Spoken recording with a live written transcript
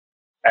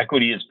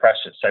Equity is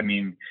precious. I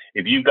mean,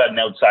 if you've got an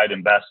outside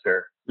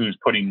investor who's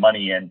putting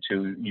money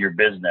into your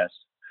business,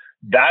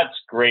 that's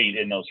great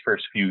in those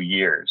first few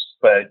years.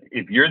 But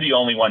if you're the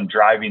only one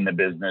driving the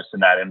business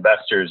and that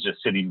investor is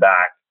just sitting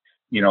back,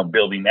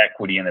 building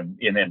equity in a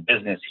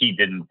business he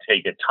didn't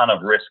take a ton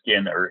of risk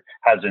in, or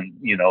hasn't,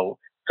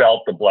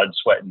 felt the blood,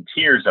 sweat, and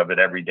tears of it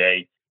every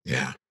day.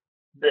 Yeah.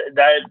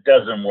 That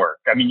doesn't work.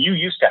 I mean, you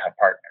used to have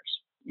partners,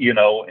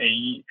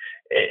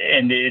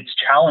 and it's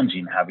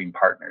challenging having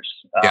partners.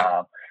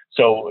 Yeah.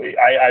 So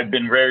I've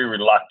been very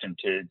reluctant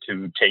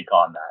to take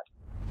on that.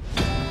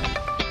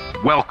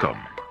 Welcome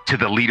to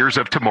the Leaders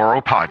of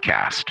Tomorrow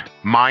podcast.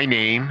 My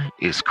name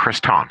is Chris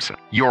Thompson,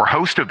 your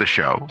host of the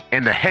show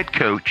and the head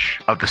coach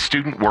of the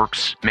Student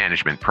Works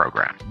Management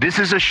Program. This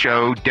is a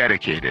show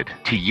dedicated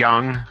to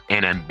young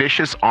and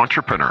ambitious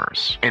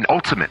entrepreneurs and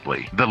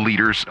ultimately the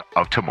leaders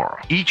of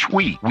tomorrow. Each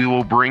week, we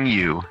will bring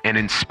you an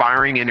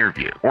inspiring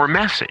interview or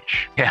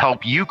message to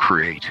help you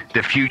create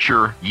the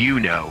future you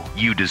know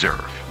you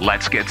deserve.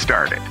 Let's get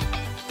started.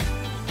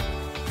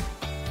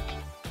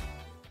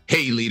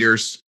 Hey,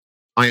 leaders.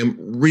 I am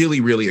really,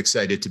 really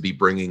excited to be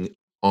bringing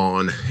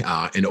on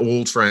an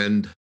old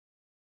friend,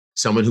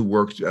 someone who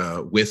worked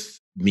with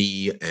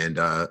me and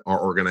our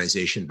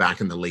organization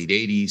back in the late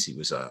 80s. He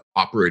was an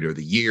operator of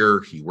the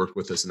year. He worked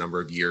with us a number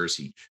of years.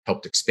 He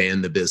helped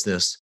expand the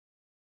business,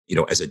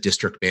 as a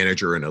district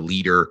manager and a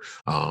leader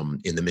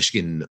in the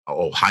Michigan,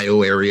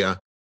 Ohio area.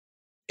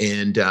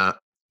 And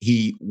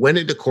he went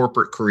into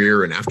corporate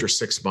career, and after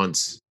 6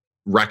 months,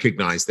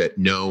 recognized that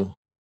no,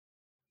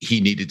 he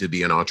needed to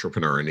be an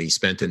entrepreneur, and he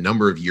spent a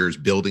number of years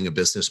building a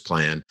business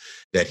plan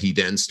that he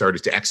then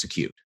started to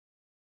execute.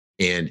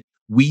 And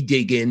we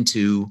dig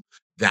into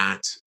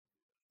that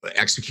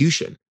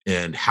execution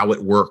and how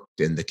it worked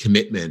and the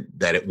commitment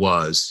that it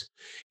was.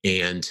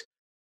 And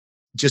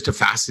just a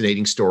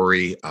fascinating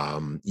story.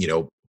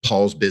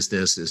 Paul's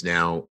business is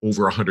now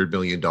over $100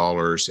 million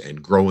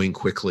and growing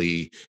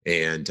quickly,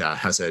 and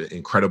has an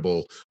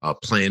incredible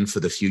plan for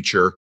the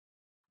future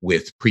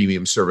with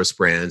premium service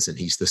brands, and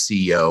he's the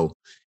CEO.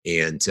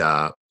 And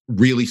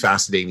really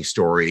fascinating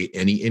story.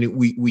 And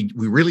we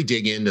really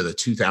dig into the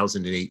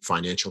 2008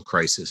 financial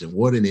crisis and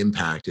what an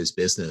impact his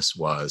business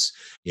was.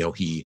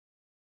 He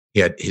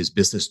had his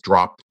business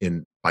dropped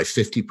by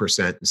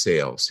 50% in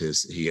sales.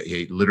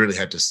 He literally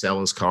had to sell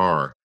his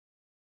car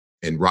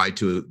and ride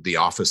to the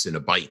office in a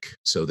bike,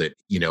 so that,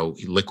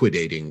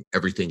 liquidating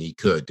everything he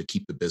could to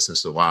keep the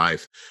business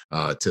alive,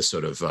 to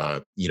sort of,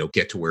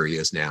 get to where he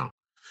is now.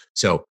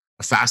 So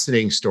a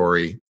fascinating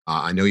story.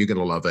 I know you're going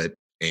to love it.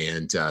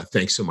 And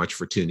thanks so much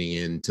for tuning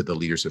in to the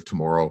Leaders of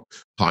Tomorrow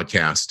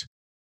podcast.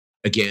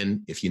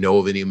 Again, if you know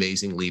of any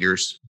amazing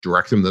leaders,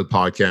 direct them to the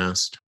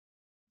podcast.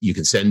 You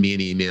can send me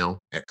an email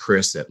at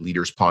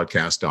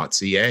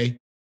chris@leaderspodcast.ca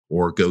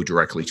or go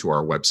directly to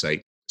our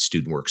website,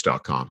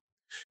 studentworks.com.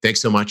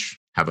 Thanks so much.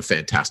 Have a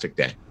fantastic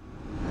day.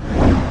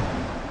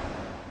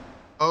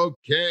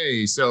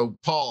 Okay, so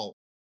Paul,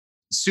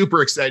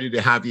 super excited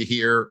to have you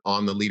here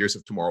on the Leaders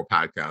of Tomorrow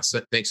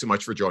podcast. Thanks so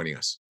much for joining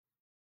us.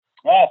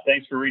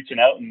 Thanks for reaching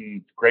out,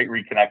 and great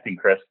reconnecting,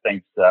 Chris.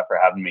 Thanks for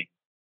having me.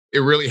 It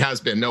really has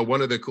been. No,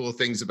 one of the cool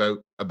things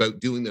about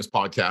doing this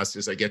podcast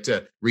is I get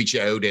to reach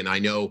out, and I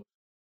know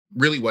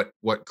really what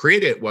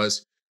created it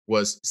was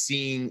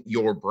seeing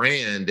your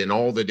brand and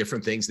all the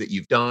different things that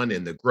you've done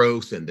and the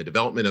growth and the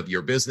development of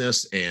your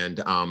business.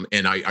 And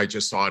I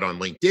just saw it on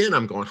LinkedIn.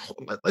 I'm going,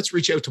 let's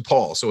reach out to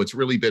Paul. So it's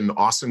really been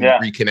awesome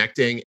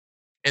reconnecting.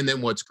 And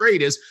then what's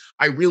great is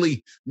I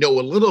really know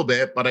a little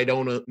bit, but I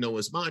don't know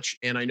as much.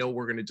 And I know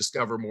we're going to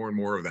discover more and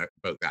more of that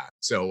about that.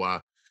 So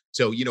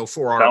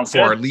for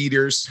our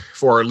leaders,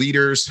 Paul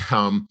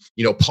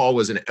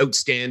was an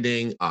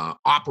outstanding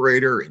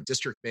operator and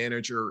district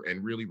manager,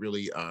 and really,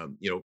 really,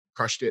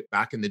 crushed it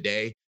back in the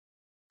day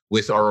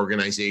with our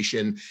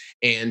organization.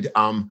 And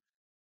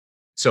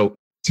so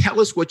tell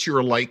us what you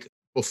were like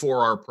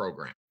before our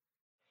program.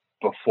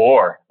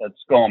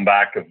 That's going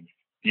back a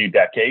few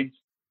decades.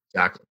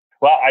 Exactly.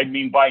 Well, I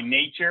mean, by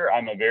nature,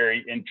 I'm a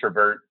very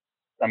introvert.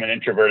 I'm an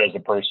introvert as a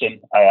person.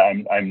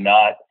 I'm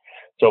not.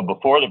 So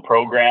before the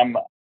program,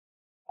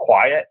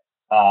 quiet,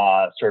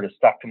 sort of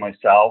stuck to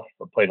myself.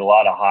 I played a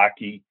lot of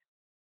hockey.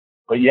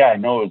 But yeah, I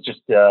know it was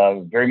just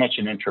very much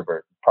an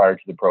introvert prior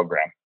to the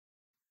program.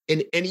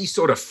 And any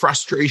sort of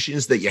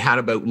frustrations that you had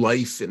about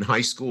life in high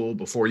school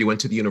before you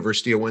went to the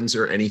University of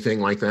Windsor,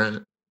 anything like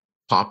that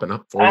popping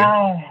up for you?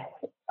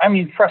 I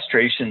mean,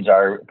 frustrations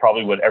are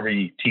probably what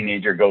every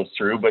teenager goes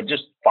through, but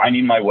just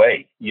finding my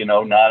way,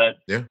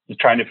 just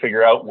trying to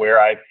figure out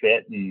where I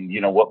fit and,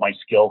 what my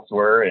skills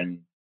were. And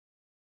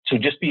so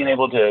just being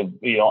able to,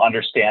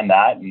 understand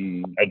that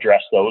and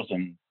address those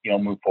and,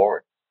 move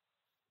forward.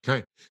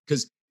 Okay.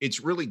 Because it's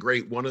really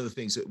great. One of the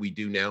things that we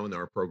do now in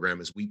our program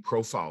is we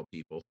profile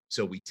people.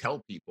 So we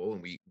tell people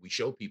and we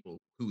show people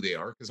who they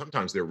are, because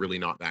sometimes they're really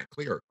not that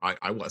clear.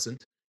 I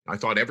wasn't. I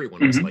thought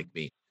everyone was like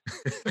me.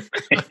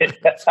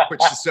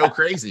 Which is so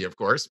crazy, of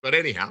course. But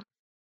anyhow,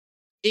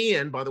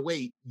 and by the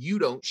way, you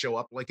don't show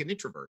up like an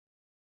introvert.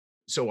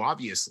 So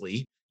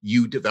obviously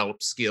you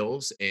developed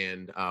skills.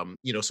 And,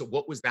 so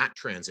what was that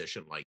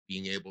transition like,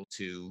 being able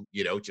to,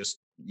 just,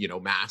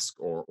 mask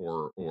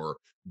or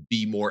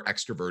be more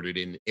extroverted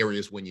in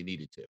areas when you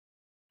needed to?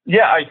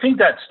 Yeah, I think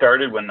that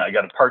started when I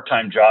got a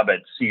part-time job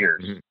at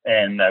Sears, Hmm.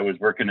 and I was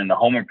working in the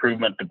home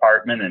improvement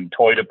department and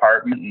toy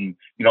department, and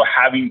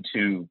having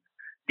to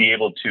be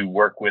able to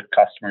work with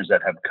customers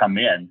that have come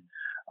in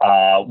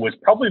was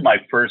probably my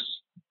first,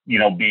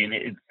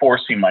 being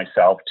forcing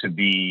myself to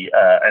be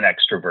an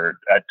extrovert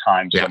at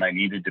times Yeah. when I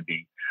needed to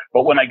be.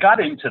 But when I got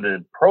into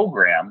the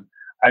program,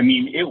 I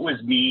mean, it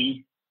was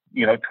me,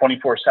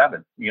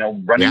 24/7,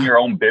 running Yeah. your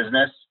own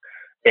business.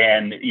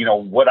 And,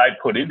 what I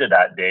put into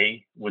that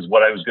day was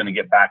what I was going to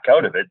get back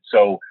out of it.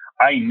 So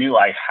I knew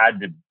I had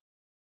to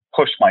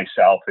push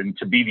myself and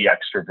to be the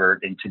extrovert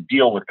and to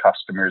deal with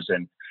customers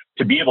and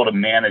to be able to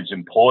manage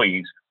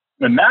employees.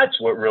 And that's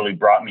what really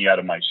brought me out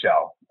of my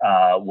shell,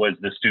 was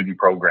the student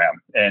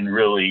program, and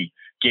really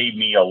gave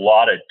me a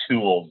lot of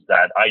tools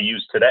that I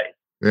use today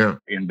Yeah.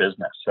 in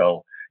business.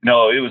 So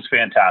no, it was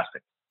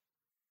fantastic.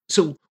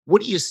 So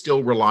what do you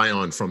still rely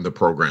on from the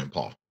program,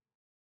 Paul?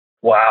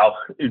 Wow,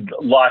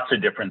 lots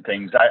of different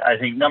things. I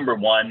think number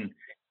one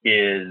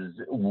is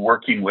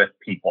working with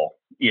people,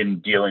 in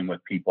dealing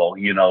with people.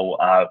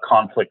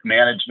 Conflict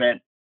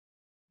management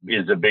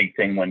is a big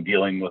thing when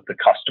dealing with the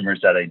customers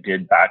that I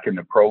did back in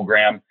the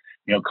program.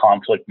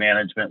 Conflict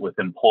management with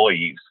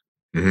employees.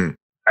 Hmm.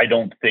 I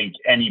don't think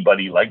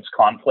anybody likes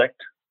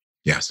conflict.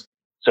 Yes.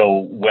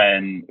 So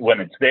when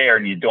it's there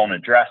and you don't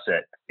address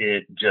it,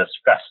 it just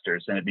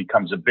festers and it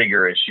becomes a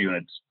bigger issue, and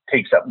it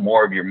takes up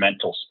more of your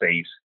mental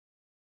space.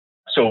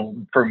 So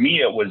for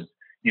me, it was,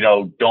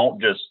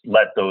 don't just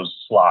let those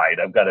slide.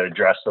 I've got to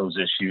address those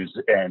issues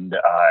and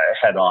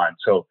head on.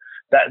 So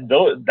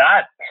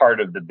that part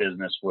of the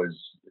business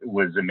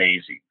was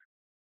amazing.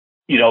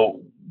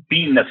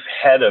 Being the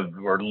head of,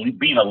 or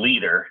being a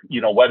leader,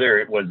 whether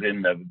it was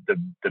in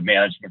the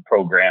management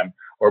program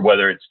or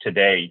whether it's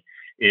today,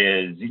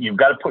 is you've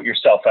got to put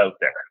yourself out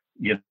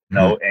there,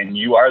 and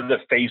you are the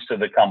face of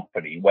the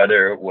company,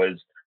 whether it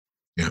was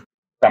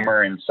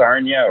summer in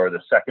Sarnia or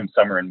the second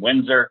summer in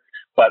Windsor.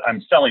 But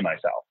I'm selling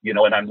myself,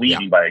 and I'm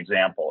leading by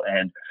example.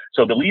 And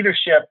so the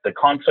leadership, the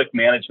conflict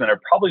management are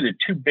probably the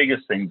two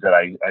biggest things that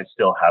I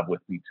still have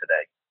with me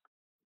today.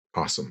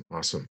 Awesome.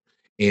 Awesome.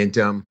 And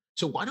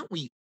so why don't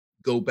we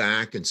go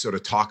back and sort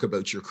of talk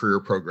about your career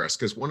progress?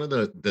 Because one of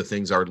the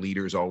things our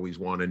leaders always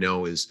want to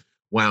know is,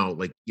 wow,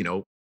 like,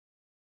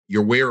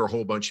 you're where a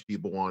whole bunch of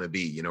people want to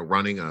be,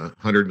 running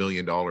 $100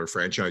 million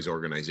franchise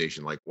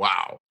organization. Like,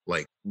 wow,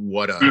 like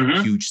what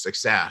a huge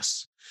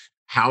success.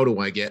 How do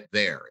I get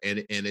there?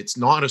 And it's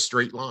not a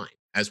straight line,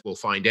 as we'll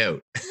find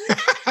out.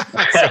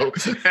 No,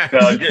 just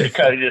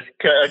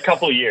a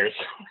couple of years.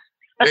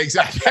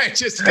 Exactly.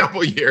 Just a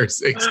couple of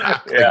years.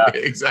 Exactly. Yeah.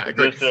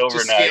 Exactly. Just overnight.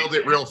 Just scaled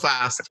it real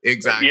fast.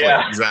 Exactly.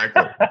 Yeah.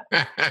 Exactly.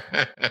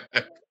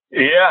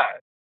 Yeah.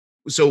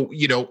 So,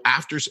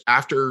 after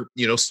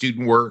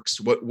Student Works,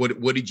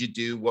 what did you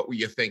do? What were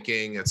you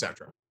thinking, et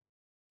cetera?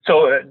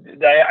 So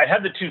I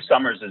had the 2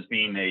 summers as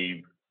being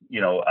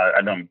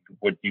I don't know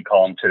what you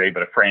call them today,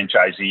 but a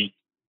franchisee.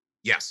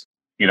 Yes.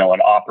 An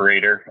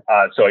operator.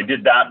 So I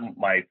did that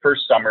my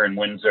first summer in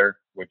Windsor,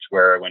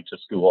 where I went to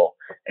school.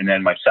 And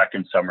then my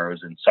second summer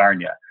was in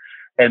Sarnia.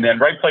 And then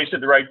right place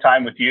at the right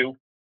time with you,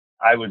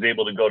 I was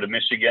able to go to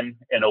Michigan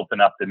and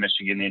open up the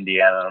Michigan,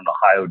 Indiana, and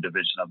Ohio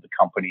division of the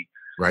company.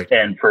 Right.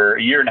 And for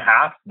a year and a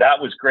half, that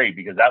was great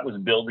because that was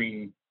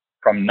building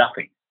from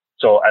nothing.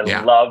 So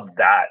I love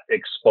that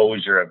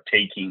exposure of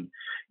taking,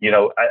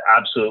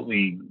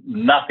 absolutely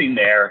nothing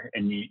there.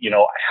 And,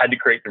 I had to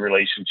create the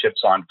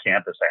relationships on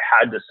campus. I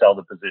had to sell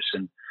the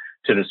position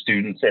to the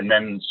students and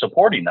then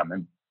supporting them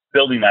and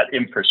building that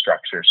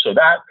infrastructure. So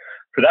that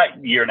for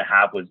that year and a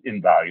half was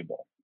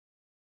invaluable.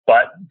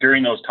 But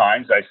during those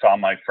times, I saw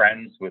my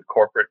friends with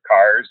corporate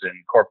cars and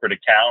corporate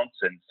accounts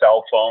and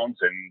cell phones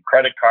and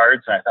credit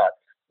cards. And I thought,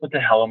 what the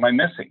hell am I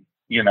missing?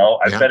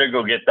 I better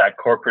go get that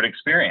corporate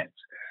experience.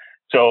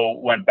 So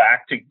went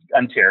back to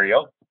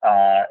Ontario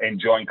and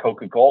joined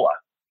Coca-Cola.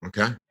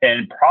 Okay.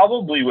 And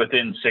probably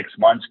within 6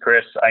 months,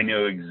 Chris, I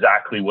knew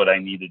exactly what I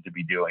needed to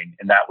be doing.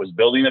 And that was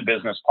building a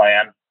business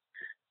plan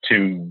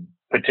to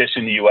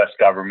petition the U.S.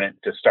 government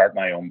to start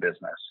my own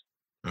business.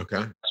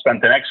 Okay.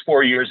 Spent the next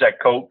 4 years at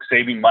Coke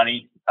saving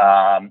money,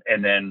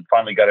 and then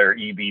finally got our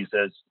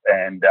e-visas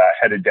and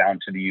headed down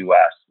to the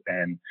U.S.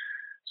 and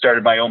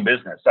started my own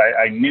business.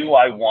 I knew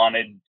I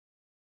wanted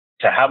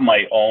to have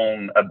my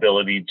own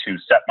ability to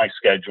set my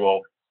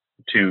schedule,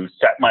 to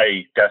set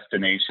my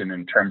destination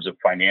in terms of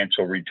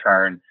financial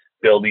return,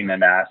 building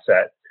an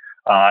asset.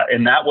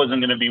 And that wasn't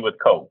going to be with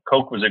Coke.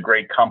 Coke was a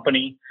great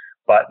company,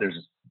 but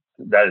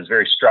that is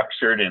very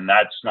structured, and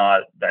that's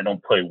not, I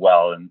don't play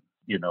well in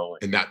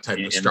that type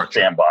of in structure.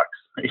 the sandbox.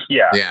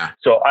 Yeah.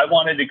 So I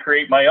wanted to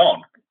create my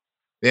own.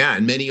 Yeah.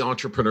 And many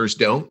entrepreneurs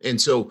don't. And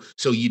so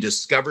you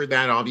discovered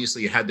that.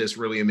 Obviously you had this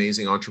really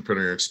amazing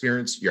entrepreneur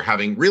experience. You're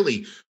having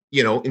really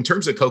in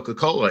terms of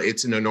Coca-Cola,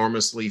 it's an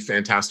enormously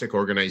fantastic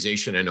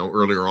organization. I know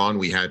earlier on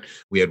we had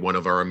one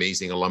of our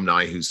amazing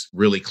alumni who's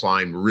really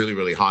climbed really,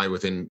 really high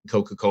within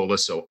Coca-Cola.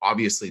 So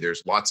obviously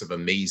there's lots of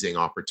amazing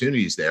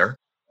opportunities there.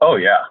 Oh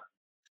yeah.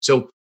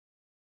 So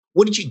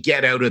what did you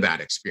get out of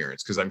that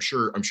experience? Because I'm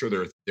sure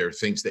there are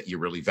things that you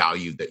really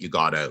valued that you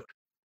got out.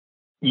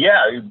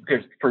 Yeah,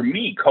 because for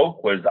me,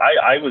 Coke was,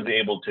 I was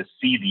able to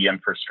see the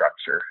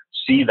infrastructure,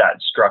 see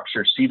that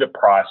structure, see the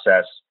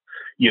process,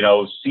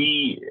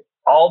 see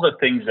all the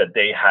things that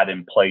they had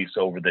in place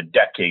over the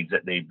decades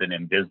that they've been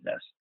in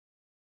business.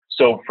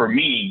 So for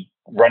me,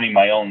 running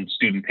my own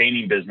student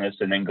painting business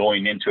and then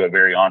going into a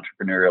very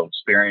entrepreneurial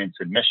experience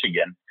in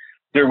Michigan,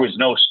 there was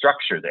no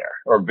structure there,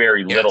 or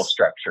very little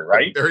structure,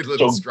 right? Very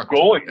little structure.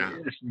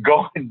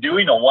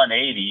 Doing a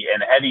 180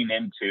 and heading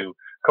into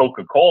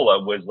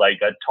Coca-Cola was like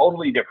a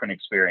totally different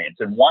experience,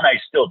 and one I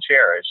still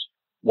cherish,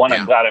 one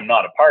I'm glad I'm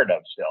not a part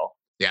of still.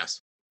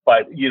 Yes.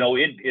 But,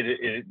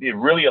 it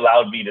really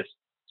allowed me to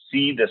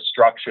see the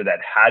structure that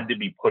had to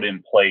be put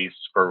in place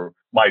for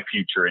my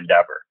future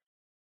endeavor.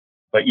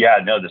 But yeah,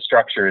 no, the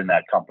structure in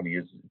that company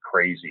is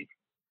crazy.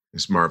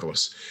 It's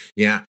marvelous.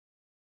 Yeah.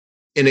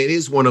 And it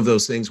is one of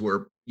those things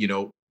where,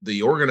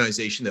 the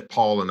organization that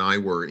Paul and I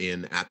were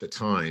in at the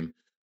time,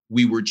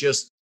 we were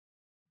just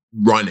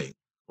running,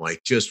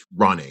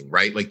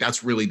 right? Like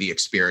that's really the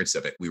experience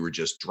of it. We were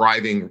just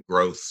driving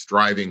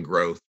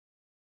growth.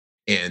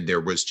 And there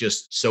was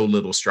just so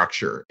little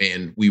structure.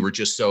 And we were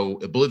just so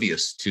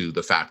oblivious to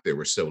the fact there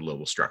was so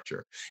little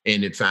structure.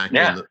 And in fact,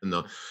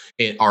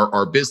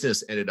 our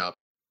business ended up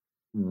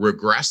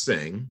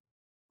regressing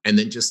and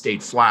then just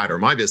stayed flat, or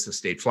my business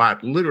stayed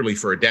flat literally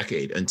for a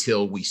decade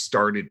until we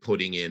started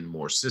putting in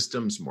more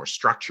systems, more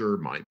structure.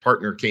 My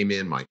partner came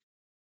in,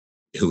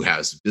 who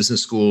has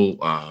business school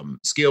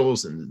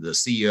skills, and the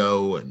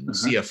CEO and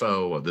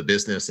CFO of the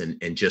business,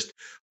 and just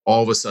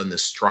all of a sudden the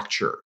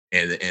structure.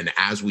 And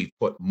as we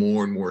put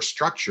more and more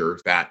structure,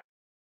 that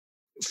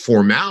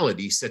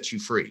formality sets you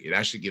free. It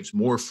actually gives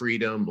more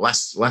freedom,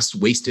 less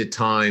wasted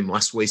time,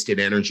 less wasted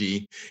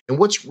energy. And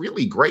what's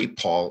really great,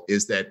 Paul,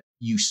 is that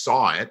you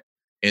saw it,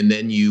 and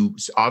then you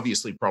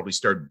obviously probably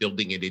started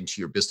building it into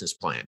your business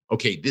plan.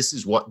 Okay, this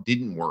is what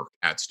didn't work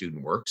at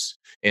StudentWorks,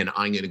 and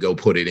I'm going to go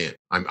put it in.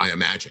 I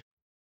imagine.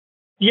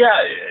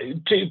 Yeah,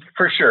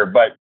 for sure.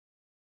 But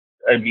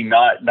I mean,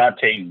 not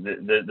taking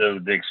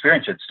the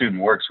experience at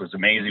StudentWorks was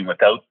amazing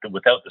without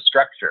the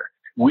structure.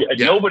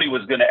 Nobody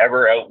was going to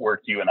ever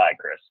outwork you and I,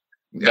 Chris.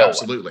 No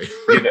absolutely.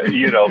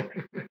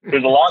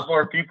 There's a lot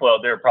more people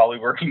out there probably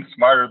working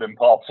smarter than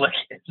Paul Flick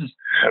is,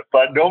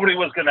 but nobody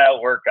was going to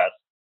outwork us.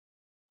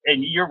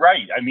 And you're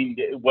right. I mean,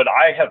 what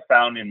I have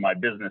found in my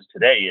business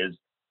today is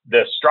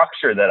the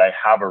structure that I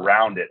have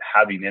around it,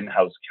 having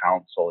in-house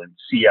counsel and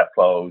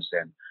CFOs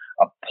and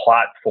a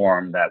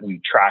platform that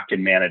we track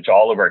and manage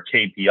all of our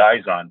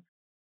KPIs on.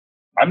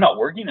 I'm not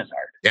working as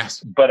hard. Yes.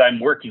 But I'm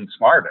working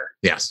smarter.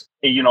 Yes.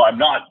 I'm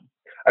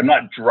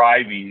not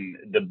driving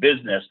the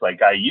business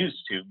like I used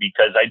to,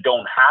 because I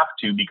don't have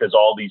to, because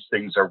all these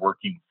things are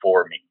working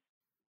for me.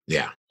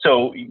 Yeah.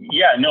 So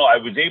I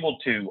was able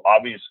to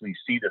obviously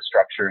see the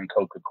structure in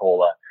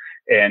Coca-Cola,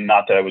 and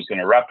not that I was going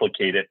to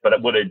replicate it,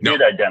 but what I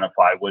did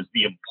identify was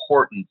the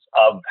importance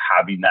of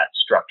having that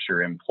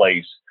structure in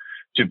place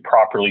to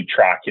properly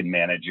track and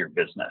manage your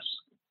business.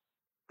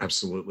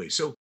 Absolutely.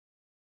 So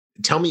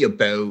tell me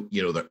about,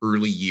 the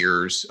early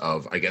years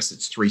of, I guess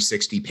it's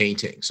 360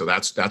 painting. So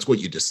that's what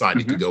you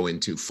decided to go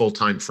into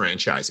full-time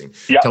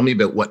franchising. Yep. Tell me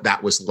about what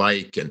that was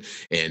like, and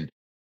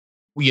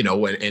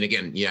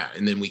again,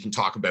 and then we can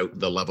talk about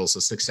the levels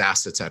of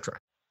success, et cetera.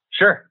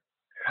 Sure.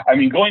 I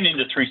mean, going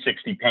into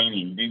 360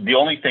 painting, the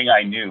only thing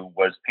I knew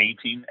was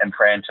painting and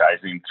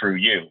franchising through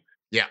you.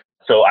 Yeah.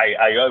 So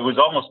I was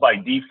almost by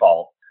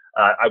default.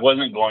 I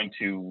wasn't going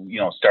to,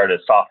 start a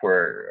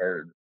software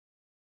or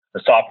a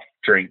soft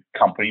drink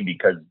company,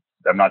 because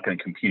I'm not going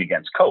to compete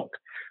against Coke.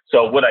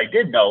 So what I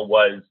did know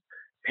was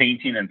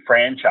painting and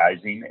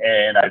franchising,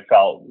 and I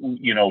felt,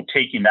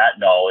 taking that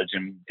knowledge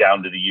and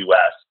down to the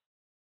US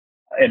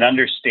and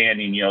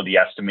understanding, the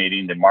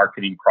estimating, the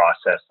marketing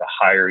process, the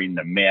hiring,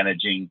 the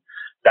managing,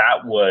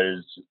 that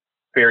was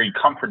very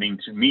comforting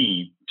to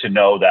me to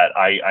know that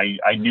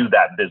I knew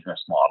that business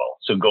model.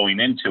 So going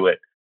into it,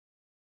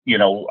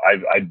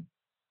 I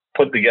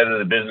put together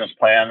the business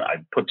plan. I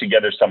put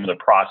together some of the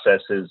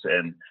processes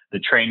and the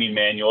training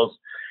manuals,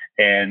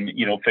 and,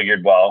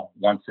 figured, well,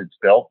 once it's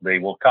built, they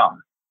will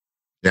come.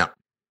 Yeah.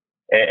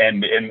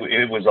 And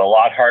it was a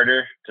lot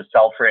harder to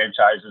sell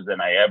franchises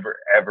than I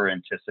ever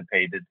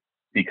anticipated,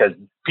 because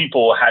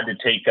people had to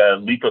take a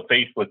leap of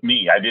faith with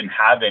me. I didn't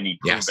have any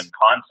proven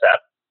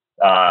concept.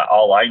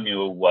 All I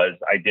knew was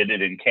I did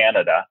it in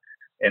Canada,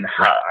 and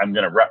I'm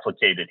going to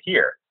replicate it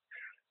here.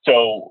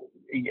 So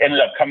ended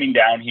up coming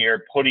down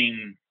here,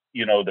 putting,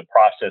 the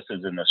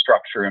processes and the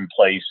structure in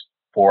place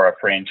for a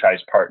franchise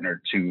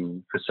partner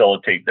to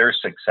facilitate their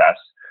success.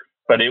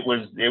 But it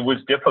was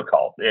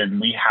difficult. And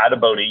we had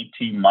about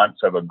 18 months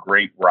of a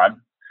great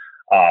run.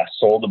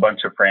 sold a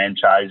bunch of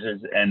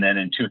franchises. And then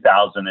in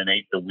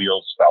 2008, the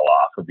wheels fell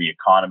off of the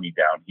economy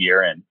down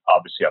here and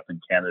obviously up in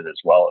Canada as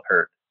well. It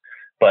hurt.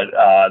 But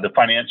the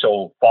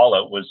financial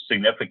fallout was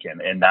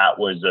significant. And that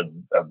was a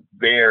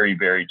very,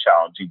 very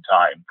challenging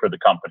time for the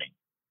company.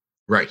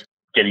 Right.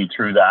 Getting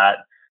through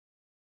that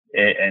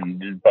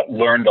but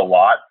learned a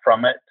lot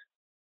from it.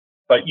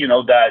 But,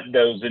 that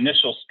those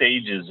initial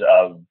stages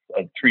of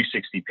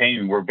 360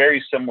 Painting were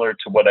very similar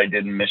to what I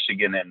did in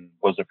Michigan and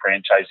was a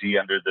franchisee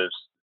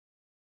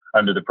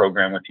under the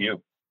program with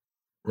you.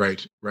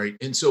 Right.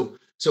 And so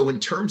in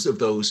terms of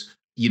those,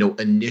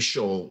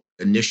 initial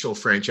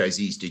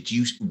franchisees, did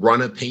you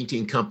run a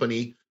painting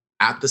company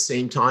at the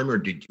same time, or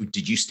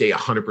did you stay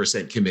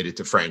 100% committed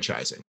to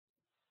franchising?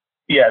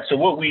 Yeah. So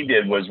what we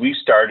did was we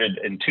started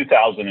in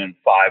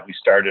 2005, we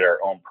started our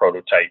own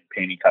prototype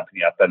painting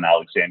company up in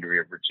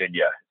Alexandria,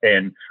 Virginia,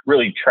 and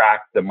really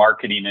tracked the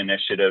marketing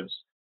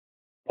initiatives,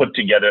 put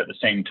together at the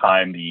same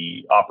time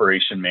the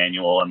operation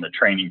manual and the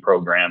training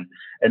program,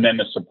 and then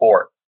the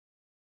support.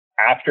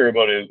 After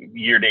about a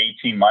year to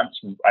 18 months,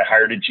 I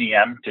hired a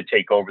GM to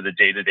take over the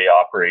day-to-day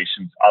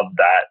operations of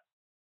that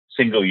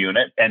single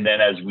unit. And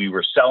then as we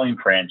were selling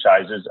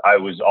franchises, I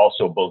was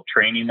also both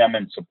training them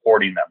and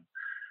supporting them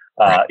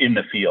in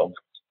the field.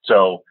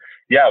 So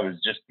yeah, it was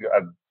just,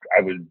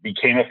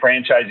 became a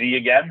franchisee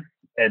again.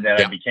 And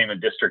then I became a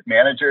district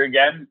manager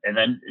again. And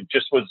then it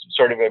just was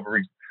sort of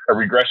a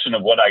regression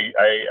of what I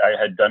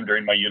had done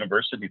during my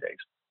university days.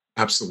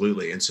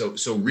 Absolutely. And so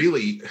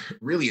really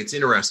it's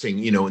interesting,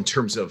 in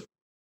terms of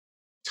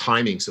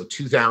timing. So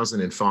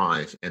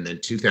 2005 and then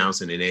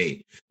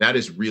 2008, that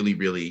is really,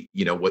 really,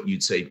 what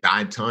you'd say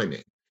bad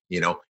timing,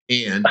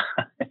 and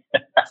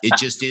it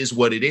just is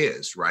what it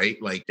is,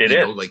 right? Like,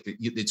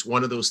 it's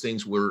one of those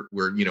things where,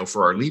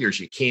 for our leaders,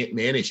 you can't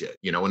manage it,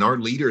 and our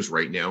leaders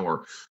right now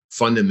are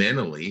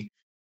fundamentally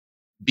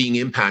being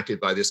impacted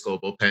by this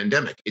global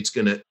pandemic. It's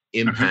going to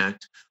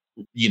impact,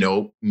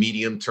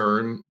 medium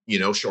term,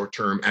 short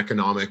term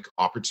economic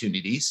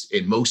opportunities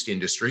in most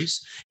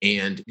industries,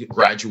 and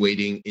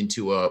graduating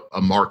into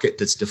a market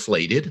that's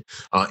deflated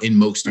in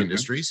most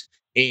industries.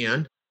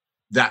 And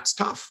that's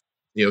tough.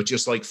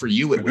 Just like for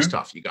you, it was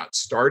tough. You got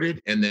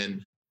started, and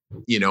then,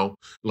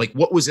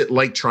 what was it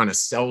like trying to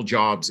sell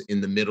jobs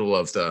in the middle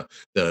of the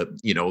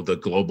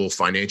global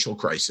financial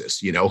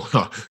crisis?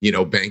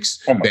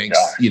 Banks,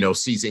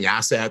 seizing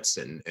assets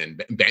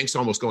and banks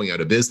almost going out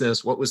of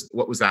business. What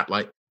was that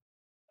like?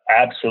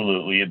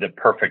 Absolutely the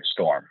perfect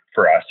storm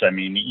for us. I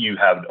mean, you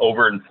have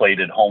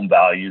overinflated home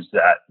values,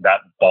 that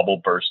bubble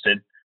bursted.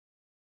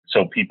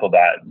 So people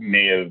that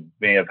may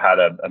have had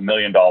a $1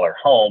 million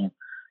home,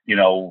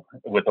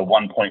 with a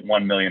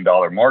 $1.1 million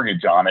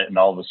mortgage on it, and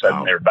all of a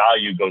sudden their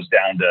value goes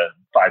down to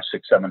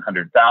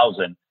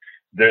 $500,000-$700,000.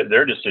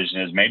 Their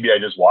decision is, maybe I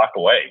just walk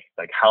away.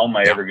 Like, how am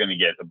I ever going to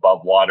get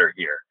above water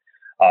here?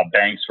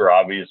 Banks were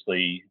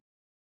obviously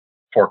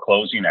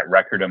foreclosing at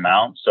record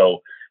amounts.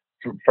 So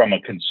from a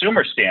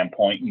consumer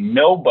standpoint,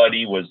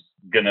 nobody was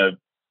going to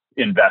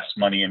invest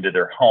money into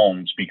their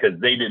homes because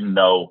they didn't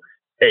know,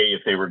 A,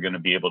 if they were going to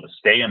be able to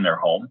stay in their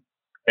home.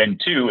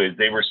 And two, is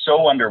they were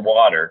so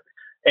underwater,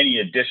 any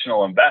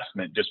additional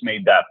investment just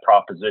made that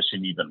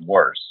proposition even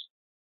worse.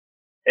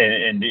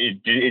 And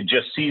it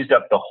just seized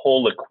up the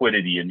whole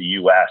liquidity in the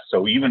U.S.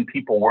 So even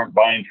people weren't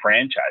buying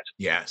franchises.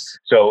 Yes.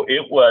 So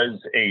it was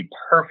a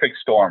perfect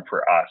storm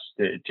for us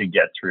to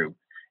get through.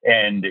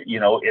 And,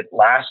 it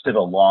lasted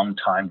a long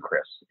time,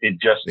 Chris.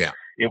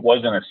 It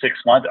wasn't a 6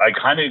 month. I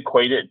kind of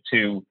equate it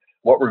to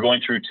what we're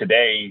going through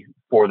today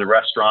for the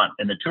restaurant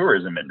and the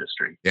tourism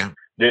industry. Yeah.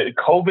 The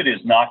COVID is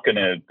not going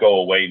to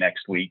go away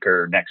next week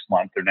or next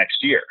month or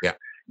next year. Yeah.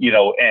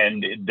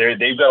 And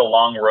they've got a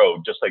long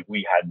road, just like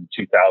we had in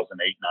 2008,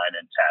 9,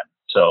 and 10.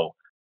 So,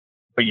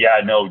 but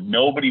yeah, no,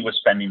 nobody was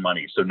spending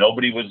money. So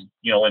nobody was,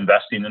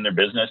 investing in their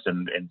business,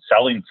 and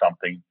selling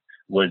something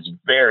was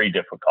very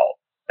difficult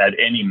at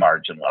any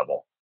margin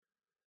level.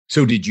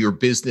 So did your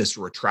business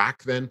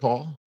retract then,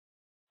 Paul?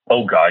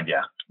 Oh God,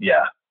 yeah.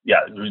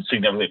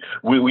 Significantly.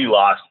 We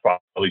lost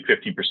probably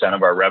 50%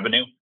 of our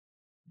revenue,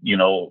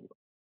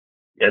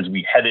 as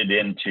we headed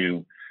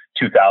into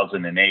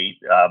 2008.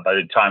 By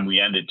the time we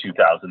ended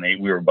 2008,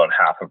 we were about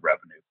half of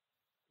revenue.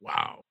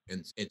 Wow.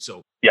 And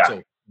so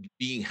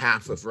being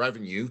half of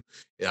revenue,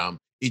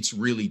 it's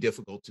really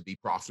difficult to be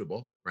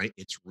profitable, right?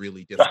 It's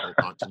really difficult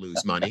not to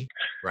lose money,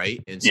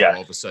 right? And so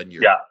all of a sudden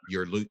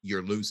you're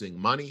losing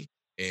money,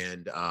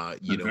 and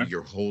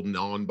you're holding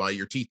on by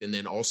your teeth, and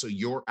then also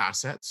your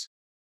assets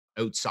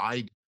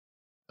outside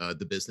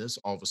the business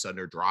all of a sudden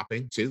are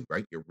dropping too,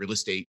 right? Your real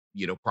estate,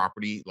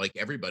 property, like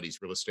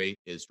everybody's real estate,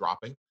 is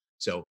dropping.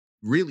 So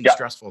really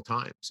stressful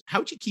times.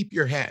 How'd you keep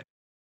your head?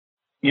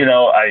 We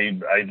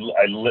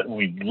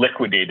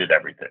liquidated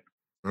everything.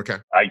 Okay.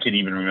 I can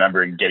even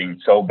remember it getting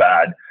so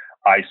bad,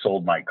 I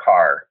sold my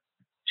car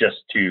just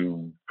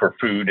for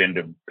food and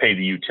to pay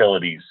the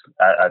utilities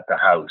at the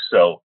house.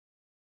 So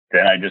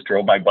then I just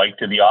drove my bike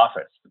to the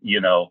office,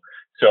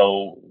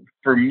 So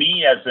for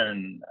me, as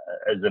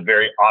a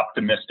very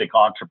optimistic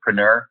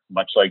entrepreneur,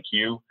 much like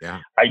you,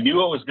 I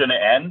knew it was going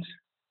to end.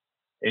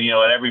 And,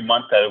 and every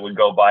month that it would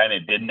go by and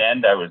it didn't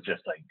end, I was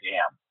just like,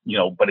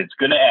 damn, but it's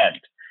going to end.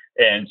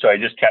 And so I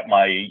just kept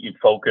my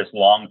focus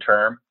long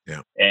term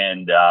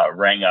and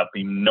rang up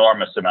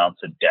enormous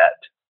amounts of debt.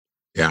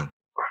 Yeah.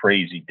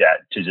 Crazy debt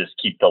to just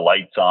keep the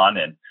lights on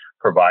and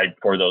provide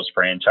for those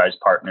franchise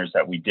partners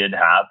that we did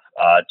have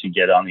to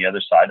get on the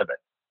other side of it.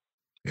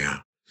 Yeah.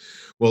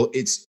 Well,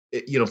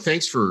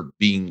 thanks for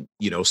being,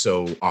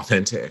 so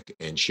authentic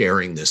and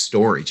sharing this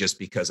story, just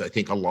because I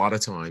think a lot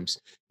of times,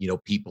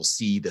 people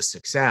see the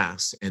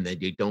success and then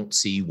they don't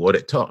see what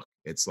it took.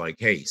 It's like,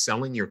 hey,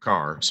 selling your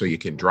car so you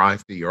can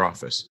drive to your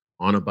office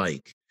on a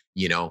bike,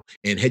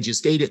 and had you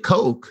stayed at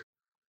Coke,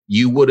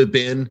 you would have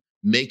been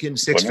making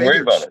six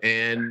figures.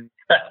 And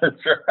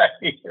that's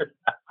right.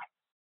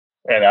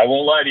 And I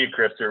won't lie to you,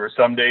 Chris, there were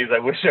some days I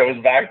wish I was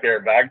back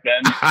there back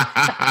then.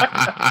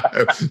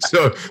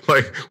 So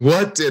like,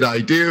 what did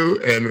I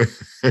do? And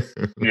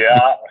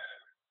yeah.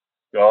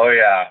 Oh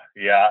yeah.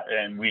 Yeah.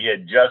 And we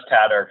had just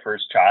had our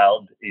first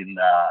child in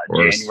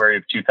January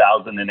of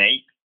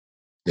 2008.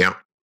 Yeah.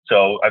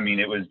 So, I mean,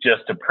 it was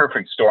just a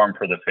perfect storm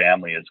for the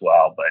family as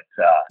well. But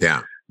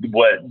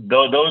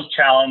those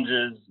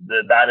challenges,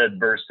 that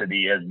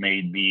adversity has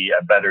made me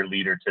a better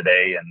leader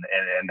today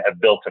and have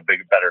built a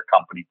better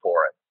company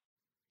for it.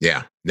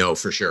 Yeah, no,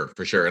 for sure.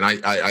 And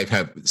I've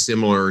had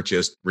similar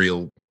just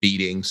real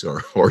beatings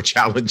or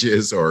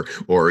challenges or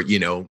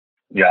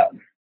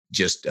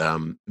just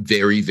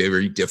very,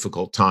 very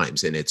difficult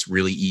times. And it's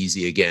really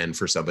easy again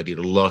for somebody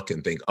to look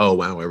and think, oh,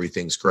 wow,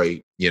 everything's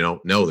great. No,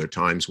 there are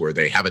times where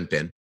they haven't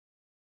been.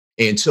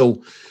 And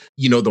so,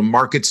 the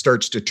market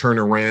starts to turn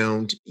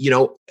around.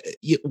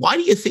 Why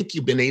do you think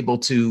you've been able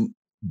to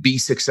be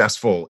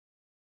successful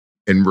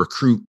and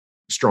recruit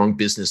strong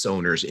business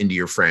owners into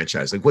your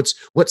franchise? Like what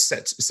has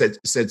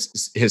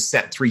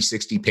set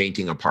 360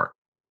 Painting apart?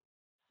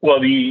 Well,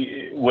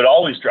 what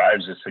always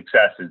drives the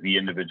success is the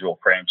individual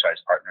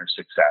franchise partner's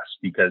success,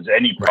 because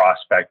any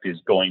prospect is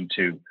going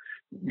to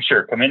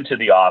come into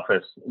the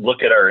office,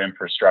 look at our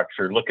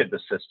infrastructure, look at the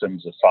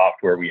systems, the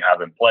software we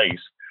have in place.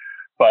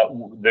 But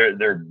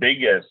their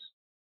biggest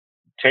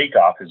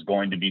takeoff is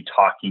going to be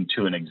talking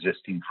to an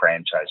existing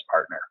franchise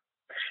partner.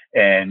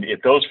 And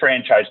if those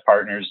franchise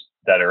partners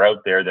that are out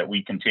there that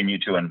we continue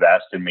to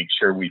invest and make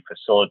sure we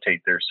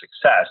facilitate their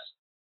success,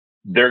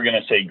 they're going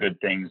to say good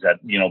things that,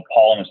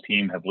 Paul and his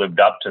team have lived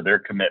up to their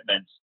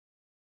commitments.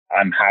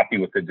 I'm happy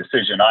with the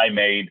decision I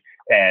made,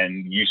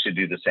 and you should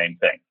do the same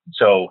thing.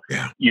 So,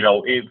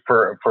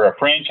 for a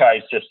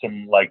franchise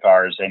system like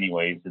ours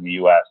anyways in the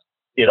US,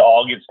 it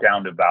all gets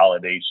down to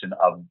validation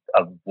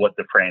of what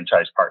the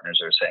franchise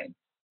partners are saying.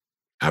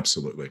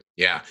 Absolutely.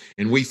 Yeah.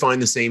 And we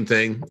find the same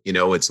thing.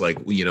 It's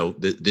like,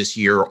 this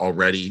year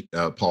already,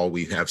 Paul,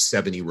 we have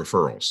 70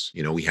 referrals.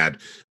 We had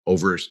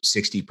over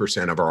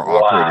 60% of our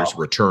operators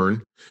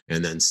return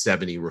and then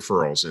 70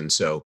 referrals. And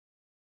so,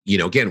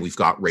 again, we've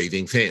got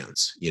raving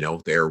fans,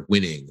 they're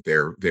winning,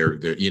 they're,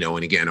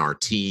 and again, our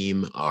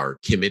team are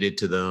committed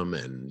to them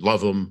and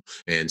love them.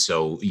 And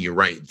so you're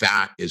right.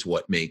 That is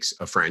what makes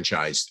a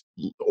franchise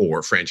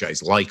or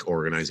franchise-like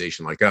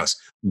organization like us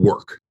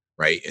work.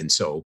 Right. And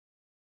so,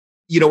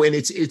 and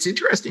it's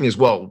interesting as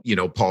well,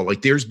 Paul,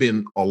 like there's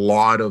been a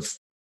lot of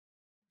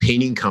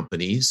painting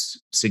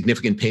companies,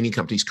 significant painting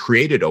companies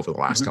created over the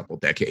last couple of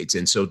decades.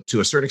 And so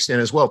to a certain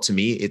extent as well, to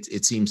me,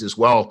 it seems as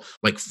well,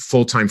 like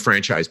full-time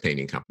franchise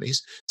painting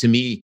companies, to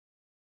me,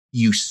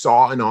 you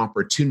saw an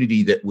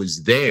opportunity that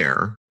was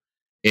there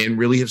and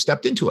really have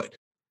stepped into it.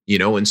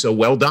 And so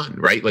well done,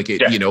 right? Like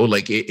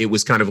it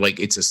was kind of like,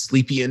 it's a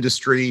sleepy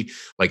industry.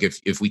 Like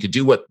if we could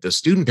do what the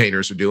student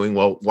painters are doing,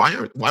 well,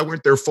 why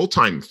weren't there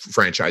full-time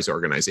franchise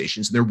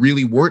organizations? And there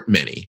really weren't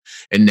many,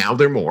 and now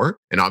there are more.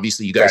 And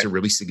obviously you guys are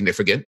really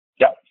significant.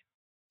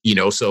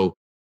 Yeah. So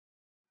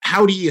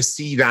how do you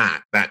see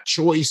that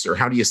choice, or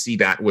how do you see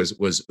that was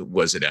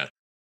it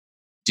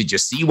did you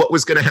see what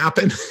was going to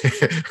happen?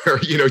 Or,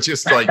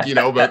 just like,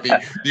 about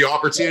the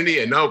opportunity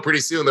and no,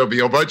 pretty soon there'll be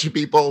a bunch of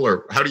people,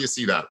 or how do you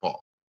see that,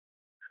 Paul?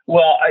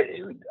 Well,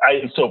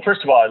 so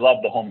first of all, I love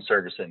the home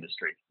service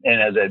industry.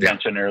 And as I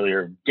mentioned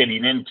earlier,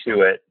 getting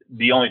into it,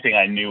 the only thing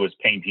I knew was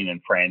painting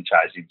and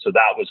franchising. So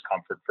that was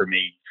comfort for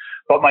me.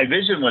 But my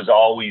vision was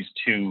always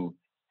to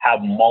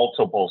have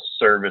multiple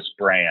service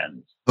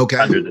brands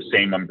under the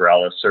same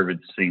umbrella,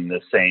 servicing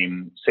the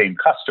same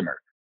customer.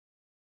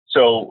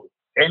 So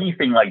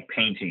anything like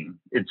painting,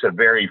 it's a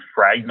very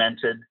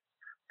fragmented,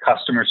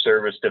 customer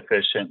service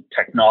deficient,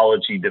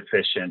 technology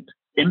deficient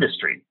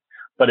industry.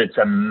 But it's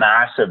a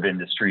massive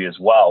industry as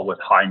well with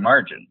high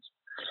margins.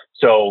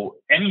 So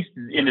any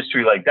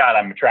industry like that,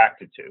 I'm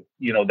attracted to,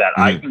 that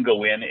I can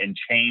go in and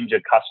change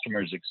a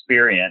customer's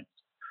experience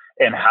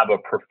and have a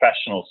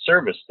professional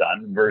service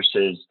done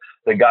versus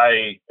the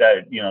guy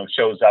that,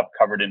 shows up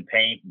covered in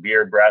paint,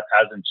 beer breath,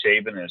 hasn't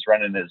shaven, and is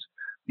running his,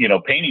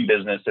 painting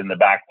business in the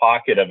back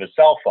pocket of his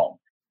cell phone.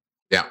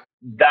 Yeah.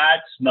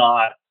 That's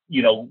not,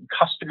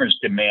 customers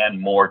demand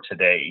more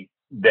today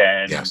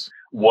than Yes.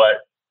 what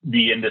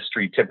the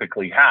industry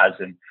typically has.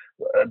 And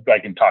I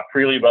can talk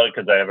freely about it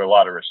because I have a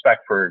lot of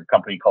respect for a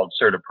company called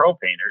CertaPro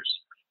Painters.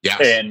 Yes.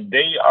 And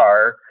they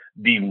are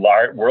the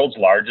world's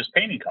largest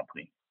painting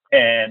company.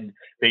 And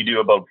they do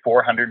about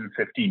 $450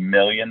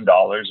 million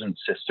in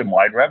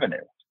system-wide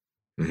revenue.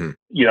 Mm-hmm.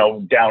 You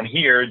know, down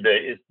here,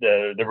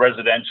 the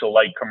residential,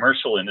 like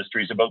commercial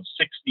industry is about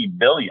 60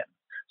 billion.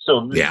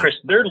 So, Chris,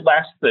 they're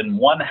less than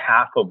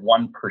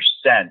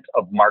 0.5%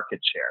 of market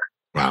share.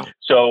 Wow.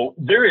 So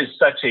there is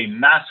such a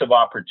massive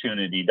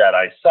opportunity that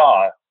I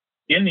saw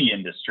in the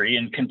industry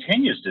and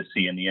continues to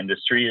see in the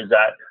industry is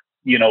that,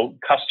 you know,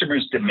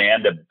 customers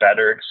demand a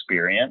better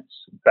experience,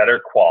 better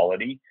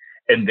quality,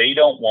 and they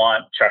don't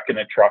want Chuck in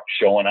a truck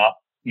showing up,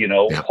 you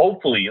know,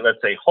 hopefully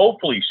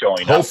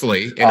showing up.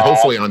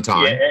 Hopefully on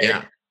time.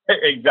 Yeah.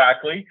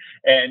 Exactly.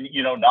 And,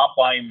 you know, not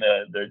buying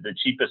the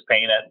cheapest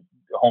paint at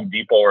Home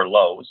Depot or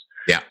Lowe's.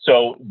 Yeah.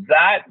 So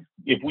that,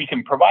 if we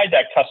can provide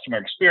that customer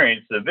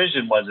experience, the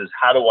vision is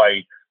how do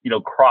I, you know,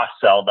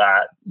 cross-sell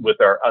that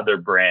with our other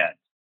brands?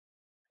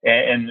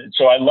 And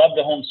so I love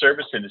the home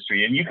service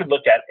industry. And you could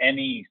look at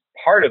any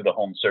part of the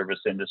home service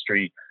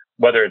industry,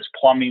 whether it's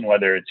plumbing,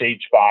 whether it's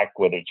HVAC,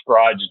 whether it's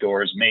garage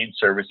doors, maid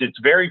service. It's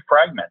very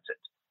fragmented,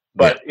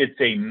 but it's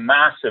a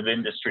massive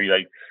industry.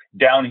 Like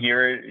down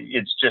here,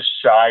 it's just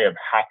shy of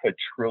 $500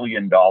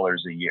 billion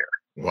a year.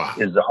 Wow.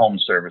 Is the home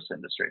service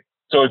industry.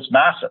 So it's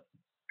massive.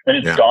 And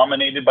it's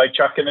dominated by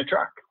Chuck in a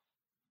truck.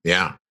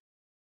 Yeah.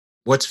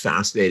 What's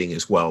fascinating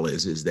as well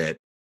is that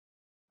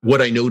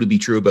what I know to be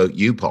true about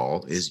you,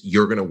 Paul, is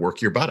you're going to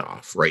work your butt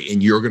off, right?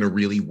 And you're going to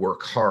really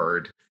work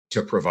hard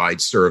to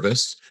provide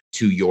service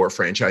to your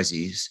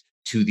franchisees,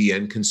 to the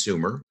end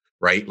consumer,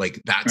 right?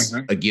 Like that's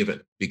a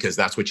given because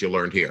that's what you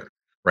learned here,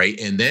 right?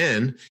 And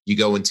then you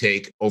go and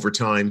take over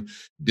time,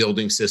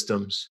 building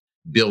systems,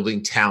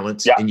 building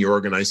talent in your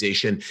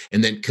organization.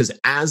 And then, because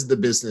as the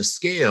business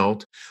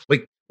scaled,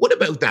 like, what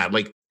about that?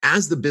 Like,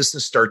 as the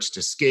business starts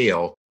to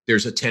scale,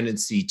 there's a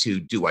tendency to,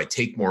 do I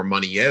take more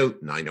money out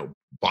and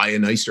buy a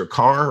nicer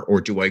car, or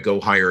do I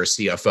go hire a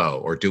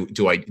CFO, or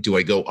do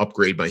I go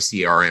upgrade my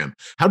CRM?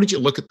 How did you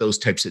look at those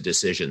types of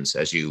decisions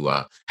as you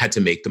had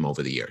to make them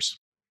over the years?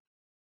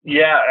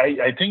 Yeah,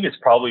 I think it's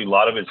probably a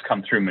lot of it's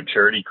come through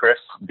maturity, Chris,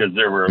 because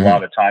there were a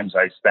lot of times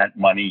I spent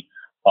money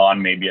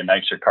on maybe a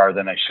nicer car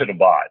than I should have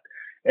bought.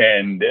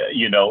 And,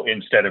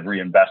 instead of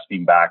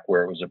reinvesting back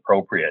where it was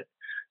appropriate.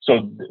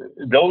 So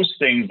those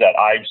things that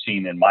I've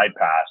seen in my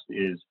past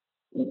is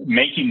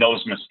making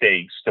those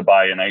mistakes to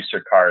buy a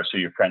nicer car so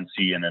your friends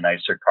see in a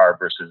nicer car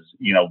versus,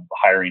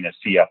 hiring a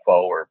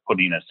CFO or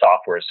putting a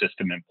software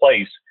system in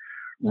place.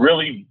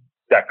 Really,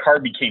 that car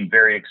became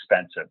very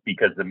expensive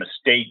because the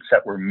mistakes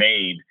that were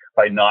made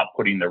by not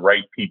putting the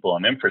right people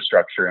and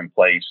infrastructure in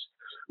place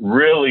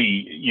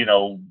really,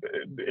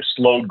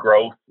 slowed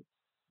growth,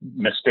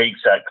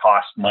 mistakes that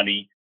cost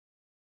money.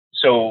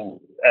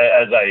 So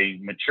as I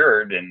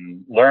matured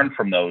and learned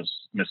from those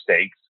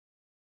mistakes,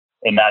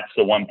 and that's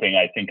the one thing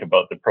I think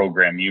about the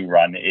program you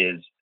run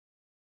is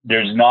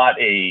there's not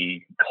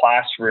a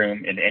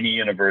classroom in any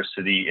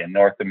university in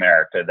North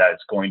America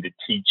that's going to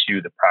teach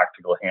you the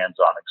practical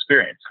hands-on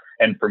experience.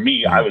 And for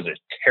me, I was a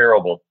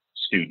terrible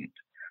student.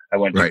 I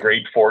went to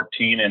grade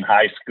 14 in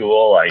high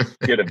school. I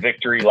did a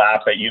victory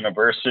lap at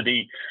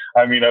university.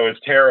 I mean, I was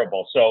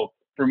terrible. So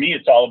for me,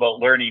 it's all about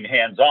learning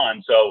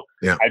hands-on. So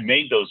I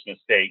made those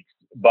mistakes,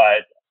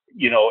 but,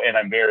 and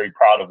I'm very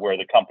proud of where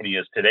the company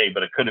is today,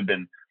 but it could have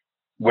been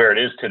where it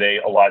is today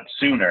a lot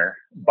sooner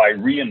by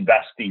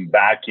reinvesting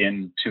back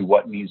into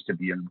what needs to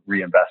be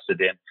reinvested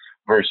in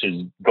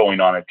versus going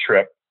on a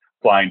trip,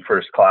 flying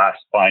first class,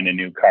 buying a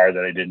new car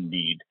that I didn't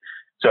need.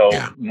 So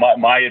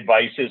my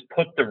advice is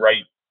put the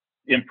right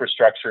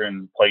infrastructure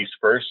in place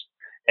first,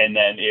 and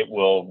then it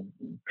will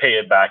pay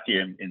it back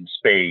in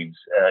spades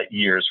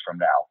years from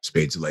now.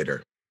 Spades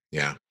later.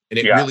 Yeah. And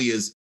it really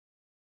is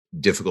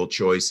difficult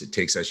choice. It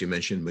takes, as you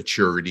mentioned,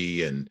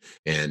 maturity and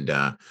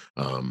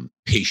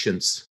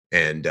patience,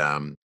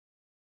 and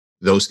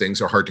those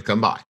things are hard to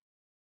come by.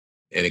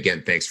 And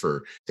again, thanks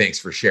for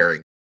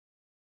sharing.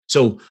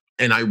 So,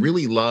 and I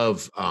really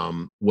love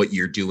what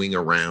you're doing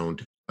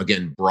around,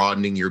 again,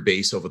 broadening your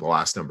base over the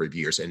last number of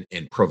years and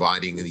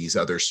providing these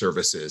other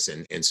services,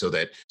 and so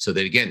that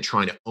again,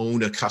 trying to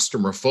own a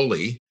customer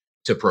fully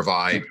to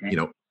provide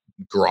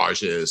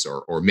garages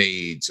or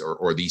maids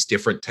or these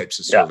different types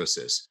of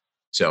services.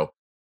 So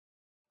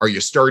are you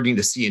starting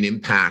to see an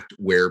impact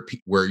where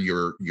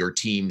your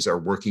teams are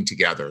working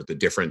together, the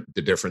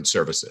different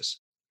services?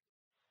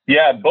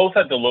 Yeah, both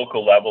at the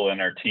local level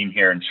and our team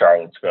here in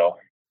Charlottesville.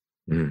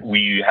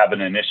 We have an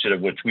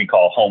initiative which we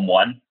call Home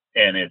One,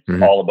 and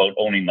it's all about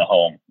owning the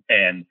home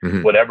and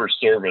whatever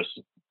service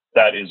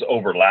that is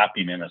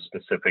overlapping in a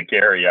specific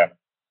area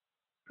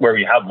where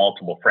we have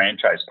multiple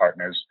franchise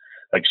partners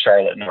like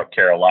Charlotte, North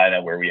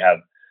Carolina, where we have,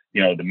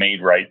 the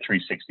Made Right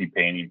 360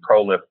 painting,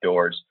 ProLift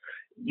doors.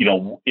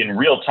 In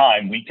real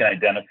time, we can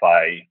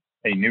identify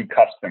a new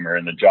customer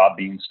and the job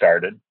being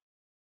started.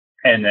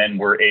 And then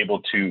we're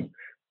able to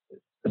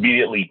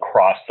immediately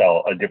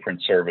cross-sell a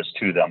different service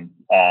to them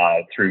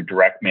through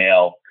direct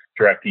mail,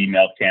 direct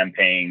email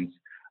campaigns.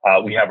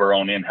 We have our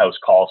own in-house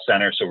call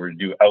center, so we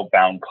do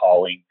outbound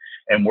calling,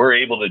 and we're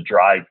able to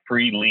drive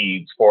free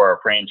leads for our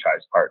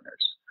franchise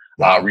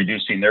partners,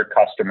 reducing their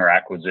customer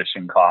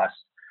acquisition costs,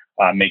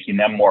 making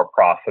them more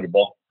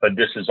profitable. But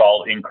this is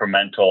all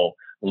incremental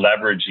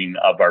leveraging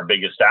of our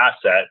biggest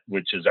asset,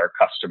 which is our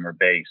customer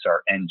base,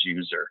 our end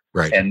user.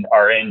 Right. And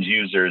our end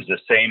user is the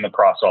same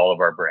across all of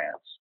our brands.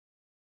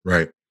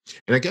 Right.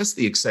 And I guess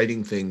the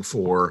exciting thing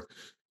for,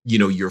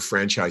 your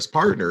franchise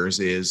partners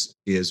is,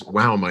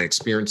 wow, my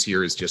experience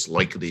here is just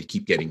likely to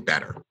keep getting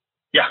better.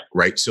 Yeah.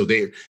 Right. So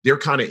they're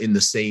kind of in the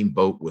same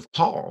boat with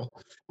Paul,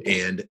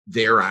 and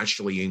they're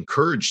actually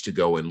encouraged to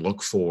go and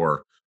look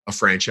for a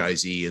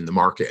franchisee in the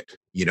market,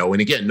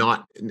 and again,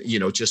 not,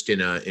 just in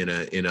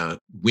a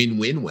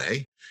win-win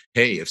way.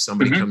 Hey, if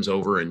somebody comes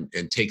over and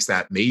takes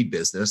that made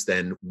business,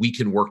 then we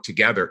can work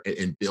together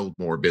and build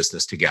more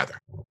business together.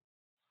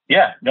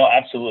 Yeah, no,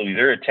 absolutely.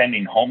 They're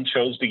attending home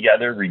shows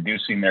together,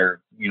 reducing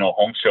their,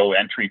 home show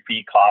entry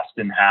fee cost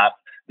in half.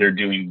 They're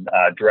doing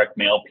direct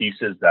mail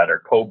pieces that are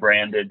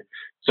co-branded.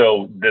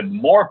 So the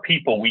more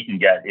people we can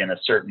get in a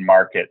certain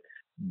market,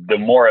 the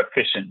more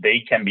efficient they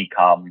can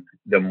become,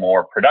 the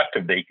more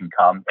productive they can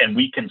come, and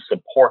we can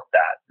support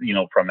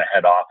that, from a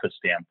head office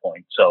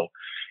standpoint. So,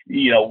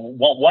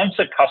 once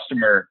a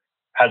customer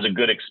has a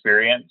good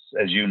experience,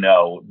 as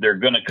they're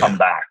going to come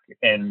back,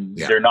 and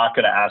they're not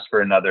going to ask for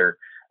another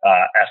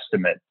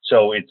estimate.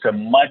 So it's a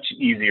much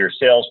easier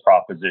sales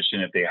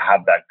proposition if they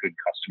have that good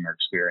customer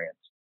experience.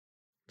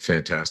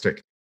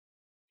 Fantastic.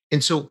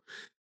 And so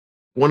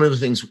one of the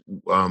things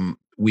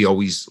we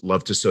always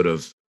love to sort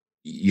of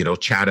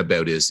chat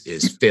about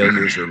is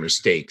failures or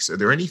mistakes. Are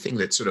there anything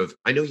that sort of,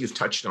 I know you've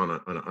touched on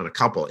a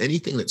couple,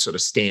 anything that sort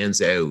of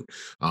stands out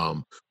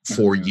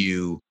for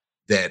you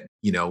that,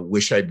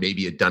 wish I'd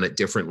maybe had done it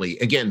differently?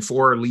 Again,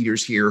 for our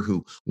leaders here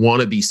who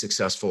want to be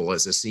successful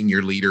as a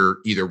senior leader,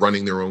 either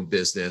running their own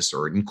business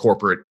or in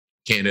corporate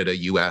Canada,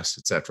 US,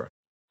 et cetera.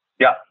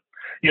 Yeah.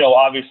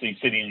 Obviously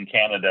sitting in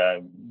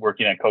Canada,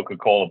 working at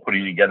Coca-Cola,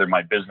 putting together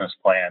my business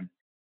plan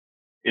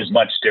is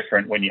much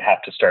different when you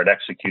have to start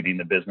executing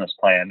the business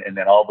plan. And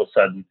then all of a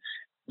sudden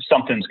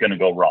something's going to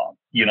go wrong.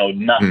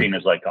 Nothing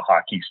is like a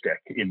hockey stick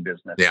in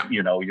business. Yeah.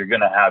 You're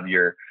going to have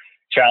your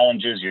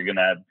challenges. You're going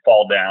to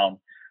fall down.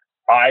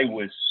 I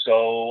was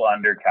so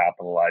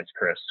undercapitalized,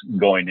 Chris,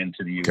 going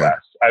into the US. Okay.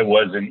 I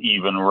wasn't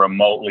even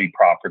remotely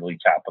properly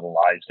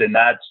capitalized. And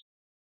that's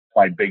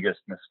my biggest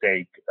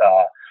mistake.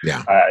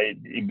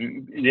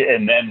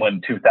 And then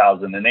when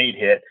 2008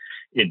 hit,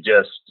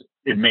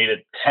 it made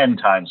it 10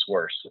 times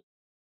worse.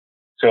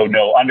 So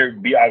no, I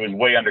was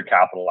way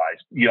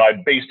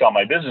undercapitalized. Based on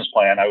my business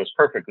plan, I was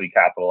perfectly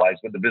capitalized,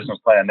 but the business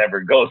plan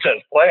never goes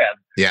as planned.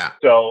 Yeah.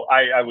 So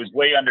I was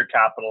way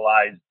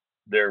undercapitalized.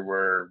 There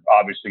were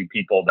obviously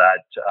people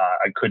that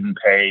I couldn't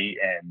pay,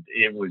 and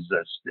it was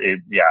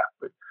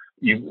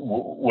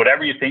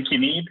whatever you think you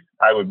need,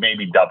 I would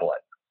maybe double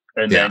it.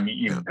 And then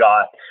you've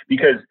got,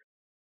 because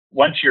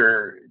once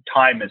your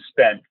time is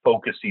spent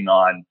focusing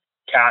on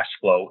cash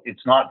flow,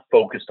 it's not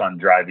focused on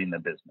driving the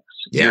business.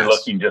 Yes. You're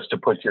looking just to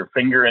put your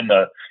finger in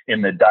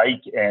the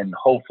dike, and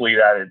hopefully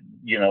that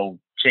it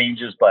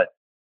changes, but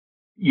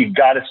you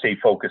got to stay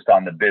focused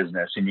on the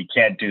business, and you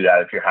can't do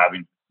that if you're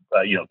having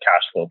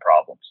cash flow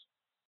problems.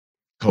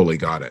 Totally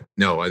got it.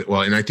 No,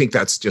 and I think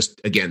that's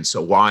just, again,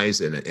 so wise,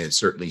 and it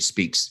certainly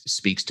speaks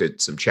to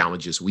some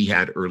challenges we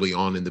had early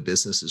on in the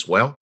business as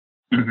well.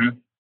 Mm-hmm.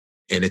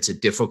 And it's a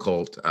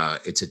difficult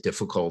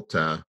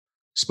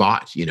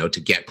spot,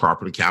 to get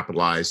properly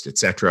capitalized, et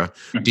cetera.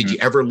 Mm-hmm. Did you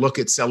ever look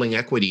at selling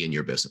equity in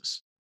your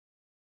business?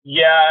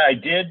 Yeah, I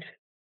did.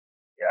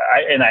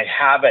 And I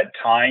have at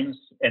times,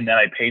 and then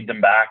I paid them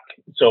back.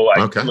 So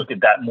I look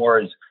at that more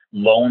as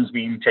loans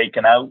being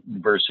taken out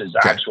versus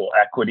actual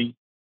equity.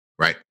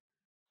 Right.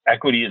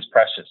 Equity is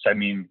precious. I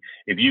mean,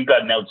 if you've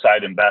got an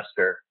outside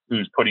investor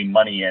who's putting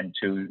money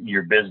into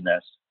your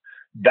business,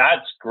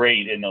 that's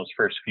great in those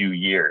first few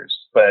years.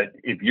 But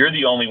if you're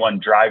the only one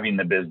driving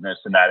the business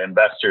and that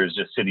investor is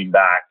just sitting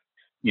back,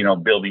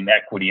 building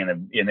equity in a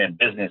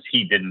business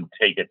he didn't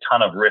take a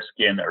ton of risk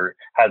in, or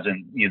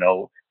hasn't,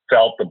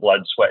 felt the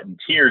blood, sweat, and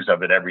tears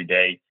of it every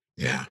day.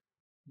 Yeah.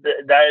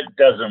 That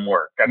doesn't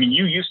work. I mean,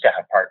 you used to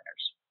have partners,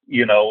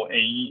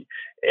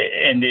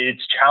 and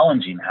it's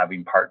challenging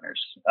having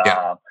partners.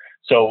 Yeah.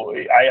 So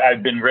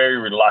I've been very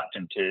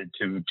reluctant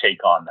to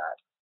take on that.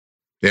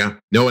 Yeah,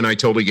 no, and I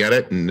totally get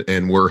it,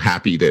 and we're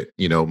happy that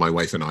my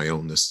wife and I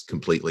own this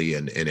completely,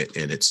 and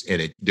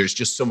there's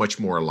just so much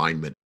more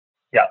alignment.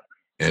 Yeah,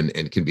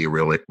 and can be a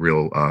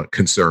real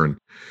concern.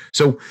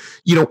 So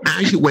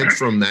as you went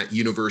from that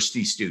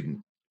university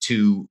student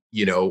to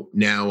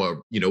now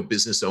a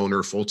business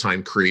owner,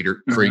 full-time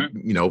creator,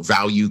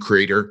 value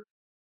creator,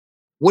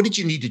 what did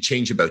you need to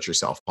change about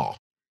yourself, Paul?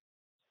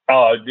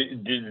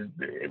 Again,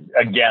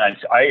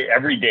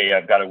 every day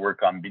I've got to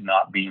work on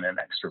not being an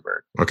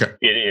extrovert. Okay.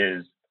 It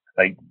is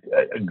like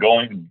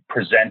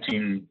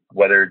presenting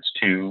whether it's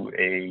to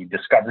a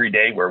discovery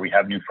day where we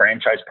have new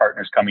franchise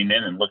partners coming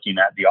in and looking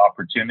at the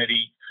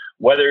opportunity,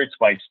 whether it's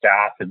my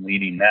staff and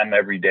leading them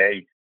every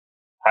day,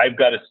 I've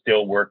got to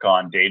still work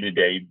on day to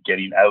day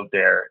getting out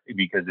there,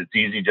 because it's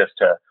easy just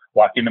to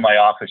walk into my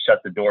office,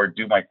 shut the door,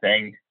 do my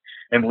thing,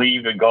 and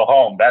leave and go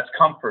home. That's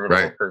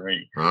comfortable for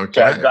me.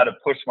 Okay. So I've got to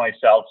push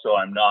myself so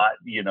I'm not,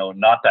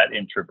 not that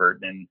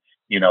introvert, and,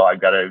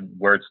 I've got to,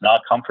 where it's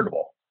not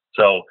comfortable.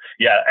 So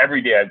yeah,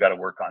 every day I've got to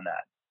work on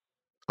that.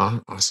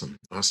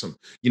 Awesome.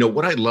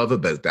 What I love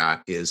about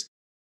that is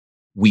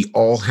we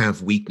all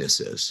have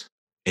weaknesses.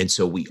 And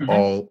so we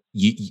all,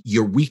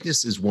 your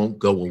weaknesses won't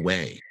go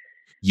away.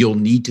 You'll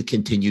need to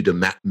continue to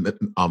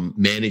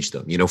manage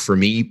them. For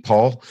me,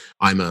 Paul,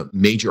 I'm a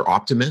major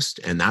optimist,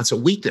 and that's a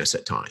weakness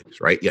at times,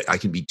 right? I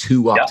can be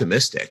too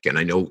optimistic. And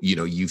I know,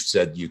 you've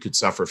said you could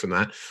suffer from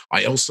that.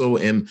 I also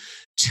am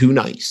too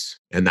nice,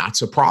 and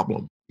that's a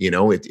problem. You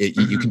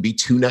can be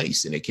too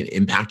nice, and it can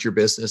impact your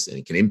business, and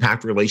it can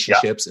impact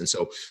relationships. And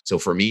so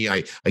for me,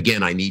 I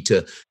need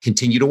to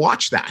continue to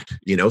watch that,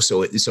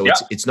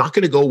 it's not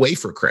going to go away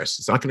for Chris.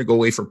 It's not going to go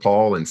away for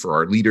Paul, and for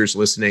our leaders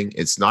listening,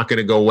 it's not going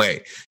to go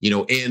away,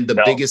 and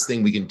the biggest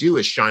thing we can do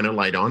is shine a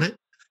light on it,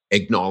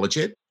 acknowledge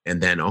it.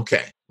 And then,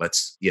 okay,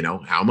 let's,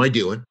 how am I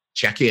doing?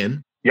 Check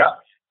in. Yeah.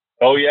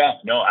 Oh yeah.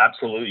 No,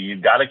 absolutely.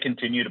 You've got to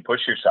continue to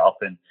push yourself,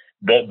 and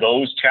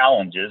those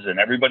challenges, and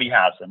everybody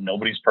has them.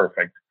 Nobody's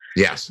perfect.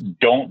 Yes.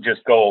 Don't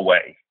just go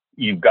away.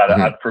 You've got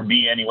to, for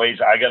me anyways,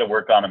 I got to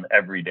work on them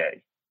every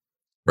day.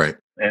 Right.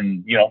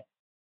 And,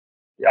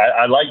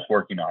 I like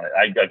working on it.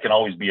 I can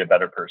always be a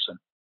better person.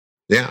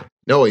 Yeah.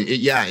 No, and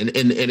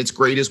it's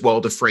great as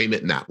well to frame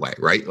it in that way,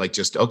 right? Like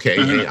just, okay,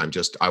 hey,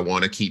 I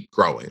want to keep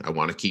growing. I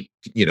want to keep,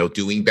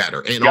 doing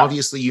better. And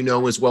obviously,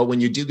 as well, when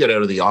you do get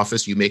out of the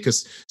office, you make a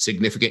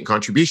significant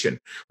contribution,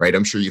 right?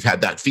 I'm sure you've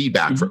had that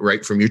feedback,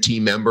 from your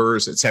team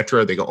members, et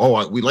cetera. They go,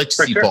 oh, we like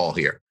to see Paul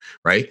here,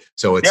 right?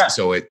 So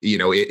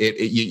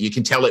you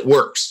can tell it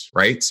works,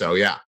 right? So,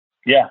 yeah.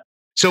 Yeah.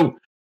 So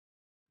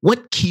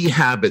what key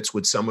habits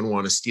would someone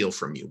want to steal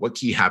from you? What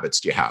key habits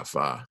do you have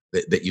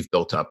that you've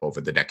built up over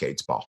the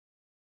decades, Paul?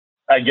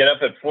 I get up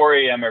at 4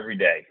 a.m. every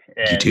day.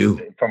 And you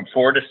do? From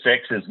 4 to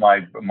 6 is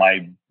my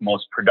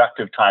most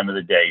productive time of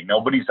the day.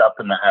 Nobody's up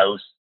in the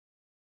house.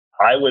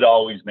 I would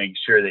always make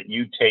sure that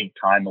you take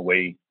time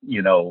away,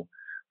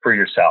 for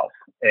yourself.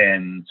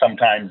 And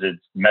sometimes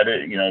it's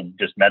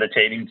just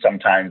meditating.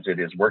 Sometimes it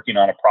is working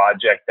on a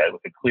project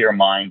with a clear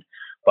mind.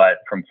 But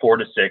from 4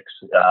 to 6,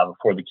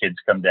 before the kids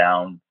come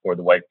down, before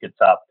the wife gets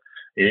up,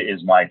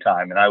 is my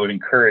time. And I would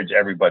encourage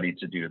everybody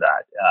to do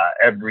that.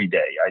 Every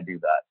day I do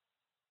that.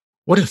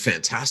 What a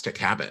fantastic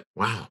habit.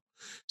 Wow.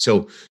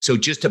 So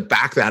just to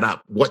back that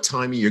up, what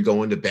time are you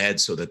going to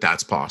bed so that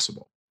that's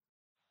possible?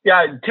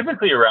 Yeah,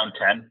 typically around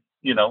 10,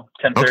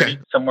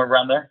 10:30, somewhere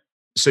around there.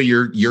 So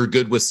you're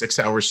good with 6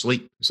 hours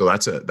sleep. So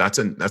that's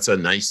a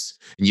nice,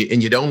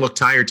 and you don't look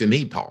tired to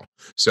me, Paul.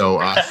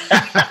 So yeah,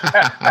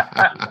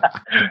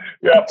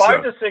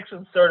 5 to 6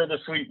 is sort of the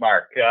sweet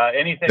mark.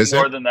 Anything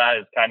more than that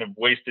is kind of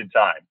wasted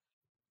time.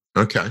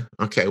 Okay.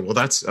 Well,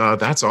 that's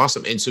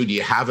awesome. And so do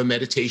you have a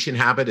meditation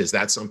habit? Is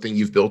that something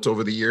you've built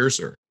over the years,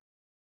 or?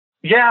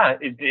 Yeah,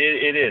 it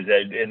is.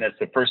 And it's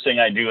the first thing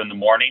I do in the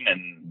morning.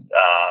 And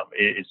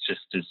it's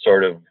just to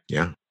sort of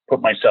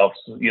put myself,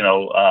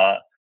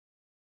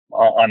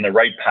 on the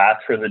right path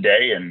for the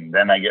day. And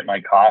then I get my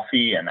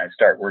coffee and I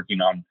start working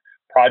on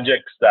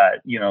projects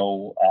that,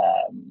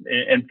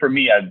 and for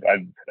me, I've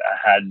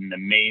had an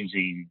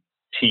amazing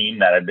team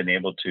that I've been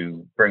able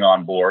to bring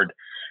on board.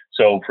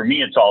 So for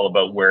me, it's all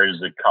about where is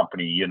the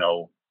company,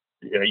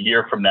 a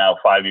year from now,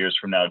 5 years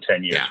from now,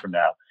 10 years from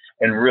now,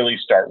 and really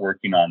start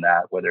working on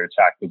that, whether it's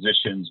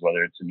acquisitions,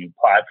 whether it's a new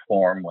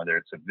platform, whether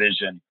it's a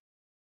vision,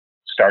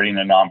 starting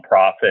a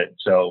nonprofit.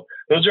 So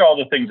those are all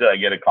the things that I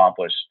get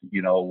accomplished,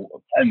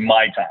 in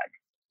my time.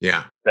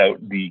 Yeah. Without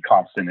the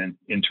constant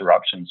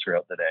interruptions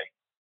throughout the day.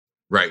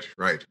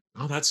 Right.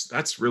 Oh,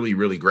 that's really,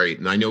 really great.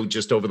 And I know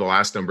just over the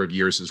last number of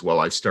years as well,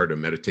 I've started a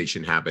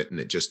meditation habit, and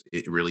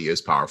it really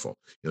is powerful.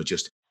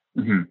 Just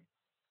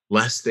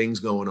less things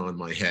going on in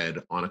my head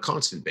on a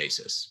constant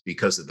basis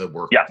because of the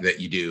work that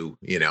you do,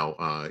 in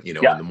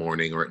the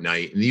morning or at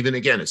night. And even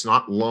again, it's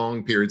not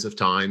long periods of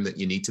time that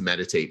you need to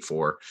meditate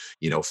for,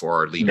 for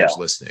our leaders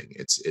listening.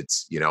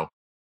 It's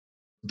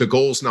the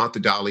goal's not the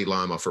Dalai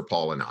Lama for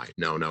Paul and I.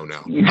 No. No,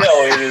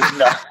 it is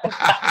not.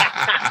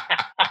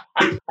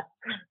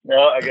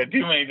 No, I got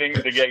too many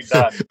things to get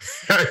done.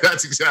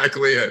 That's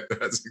exactly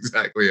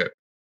it.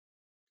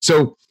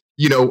 So,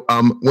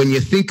 when you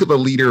think of a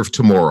leader of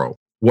tomorrow,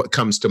 what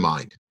comes to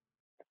mind?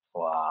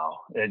 Wow.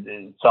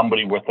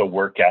 Somebody with a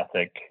work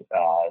ethic,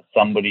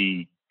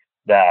 somebody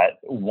that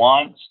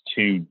wants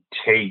to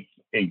take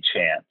a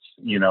chance.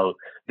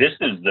 This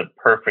is the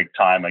perfect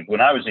time. Like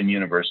when I was in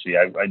university,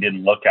 I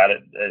didn't look at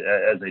it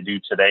as I do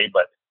today,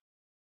 but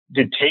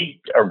to take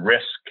a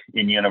risk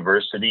in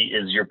university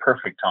is your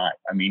perfect time.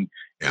 I mean,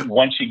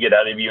 once you get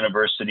out of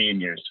university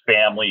and there's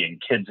family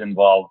and kids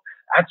involved,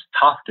 that's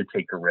tough to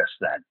take a risk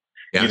then.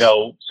 Yes.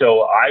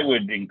 So I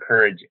would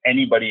encourage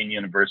anybody in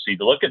university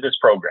to look at this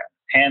program.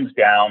 Hands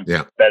down,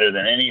 better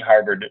than any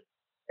Harvard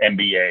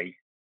MBA.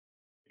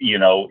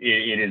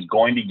 It is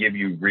going to give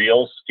you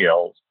real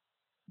skills,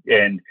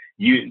 and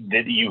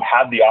you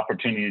have the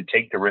opportunity to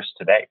take the risk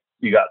today.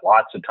 You got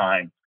lots of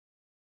time,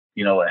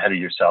 ahead of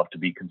yourself to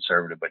be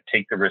conservative, but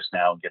take the risk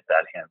now and get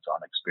that hands-on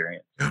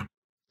experience. Yeah.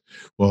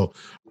 Well,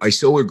 I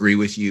so agree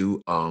with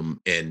you.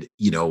 And,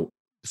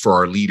 for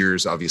our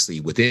leaders,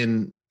 obviously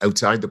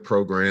outside the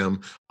program,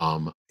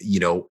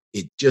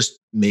 it just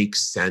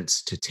makes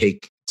sense to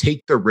take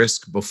the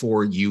risk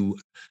before you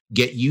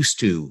get used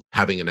to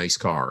having a nice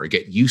car or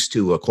get used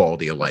to a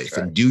quality of life.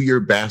 And do your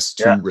best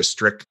to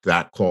restrict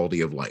that quality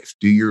of life.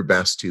 Do your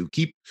best to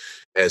keep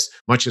as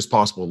much as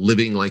possible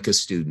living like a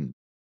student.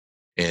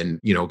 And,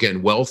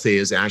 again, wealth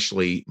is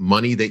actually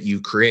money that you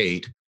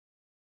create,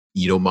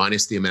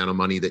 minus the amount of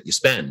money that you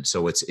spend.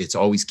 So it's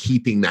always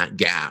keeping that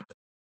gap.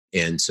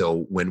 And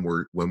so when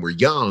we're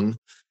young,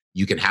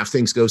 you can have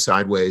things go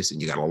sideways,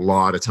 and you got a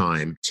lot of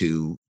time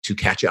to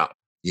catch up,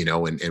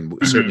 and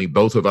certainly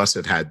both of us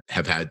have had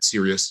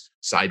serious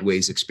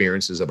sideways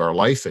experiences of our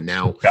life. And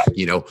now,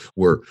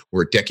 we're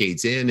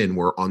decades in and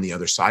we're on the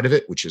other side of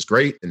it, which is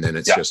great. And then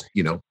it's just,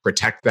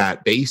 protect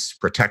that base,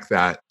 protect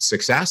that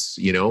success,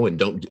 and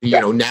don't,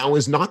 now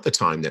is not the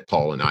time that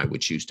Paul and I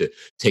would choose to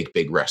take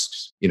big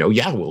risks.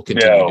 We'll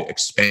continue to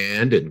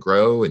expand and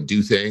grow and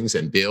do things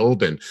and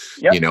build and,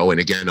 and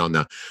again, on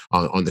the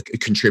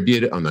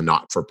contribute on the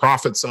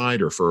not-for-profit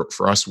side, or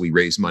for us, we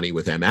raise money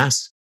with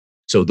MS.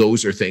 So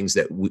those are things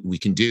that we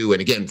can do.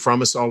 And again,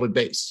 from a solid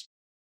base.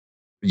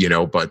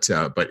 But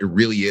it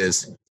really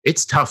is,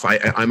 it's tough.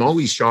 I'm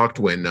always shocked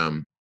when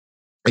I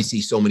see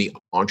so many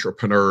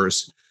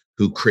entrepreneurs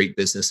who create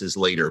businesses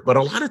later. But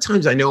a lot of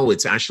times I know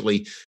it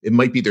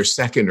might be their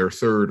second or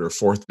third or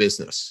fourth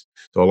business.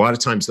 So a lot of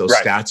times those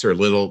stats are a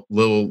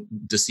little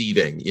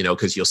deceiving,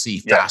 because you'll see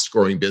fast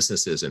growing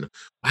businesses and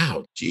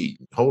wow, gee,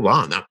 hold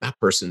on, that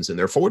person's in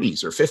their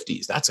 40s or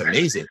 50s. That's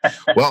amazing.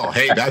 Well,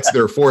 hey, that's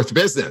their fourth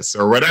business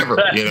or whatever,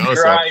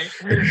 Right.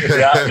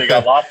 Yeah, they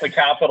got lots of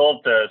capital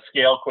to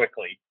scale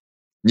quickly.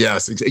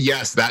 Yes,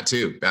 that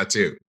too.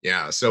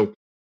 Yeah. So,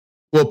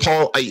 well,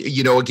 Paul,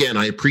 again,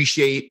 I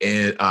appreciate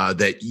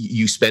that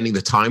you spending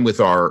the time with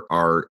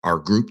our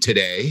group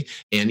today,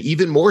 and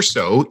even more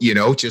so,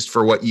 just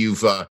for what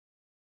you've.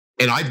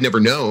 And I've never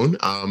known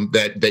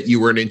that you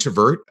were an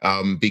introvert,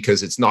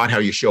 because it's not how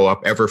you show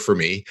up ever for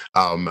me.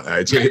 I'm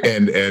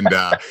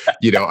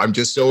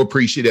just so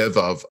appreciative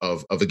of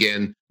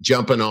again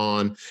jumping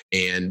on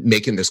and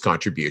making this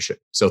contribution.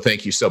 So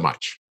thank you so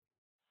much.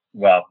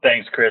 Well,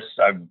 thanks, Chris.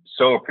 I'm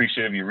so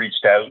appreciative you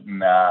reached out,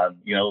 and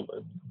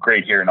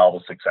great hearing all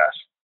the success.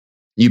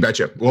 You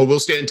betcha. Well, we'll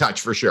stay in touch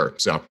for sure.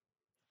 So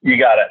you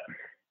got it.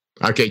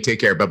 Okay, take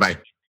care. Bye-bye.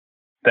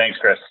 Thanks,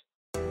 Chris.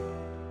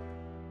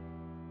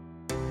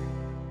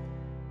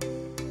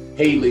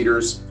 Hey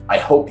leaders, I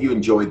hope you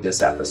enjoyed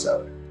this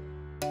episode.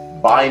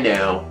 By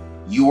now,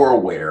 you are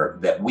aware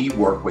that we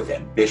work with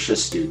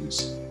ambitious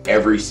students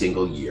every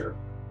single year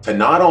to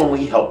not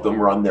only help them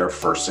run their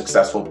first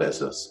successful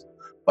business,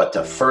 but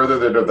to further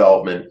their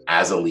development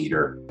as a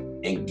leader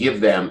and give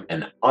them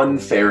an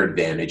unfair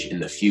advantage in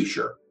the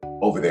future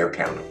over their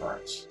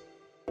counterparts.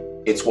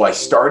 It's why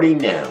starting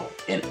now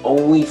and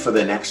only for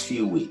the next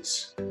few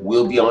weeks,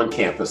 we'll be on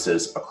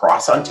campuses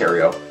across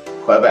Ontario,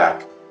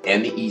 Quebec,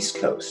 and the East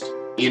Coast,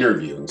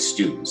 interviewing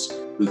students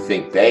who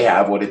think they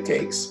have what it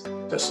takes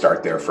to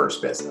start their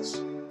first business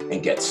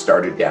and get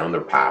started down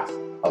their path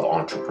of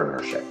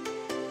entrepreneurship.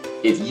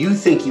 If you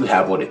think you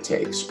have what it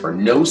takes or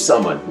know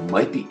someone who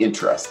might be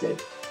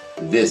interested,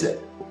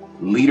 visit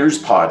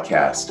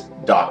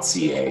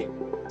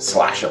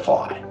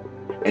leaderspodcast.ca/apply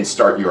and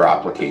start your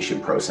application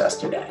process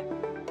today.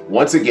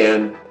 Once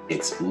again,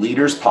 it's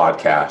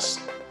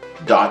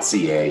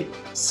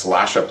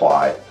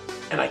leaderspodcast.ca/apply,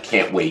 and I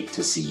can't wait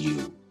to see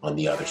you on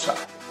the other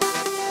side.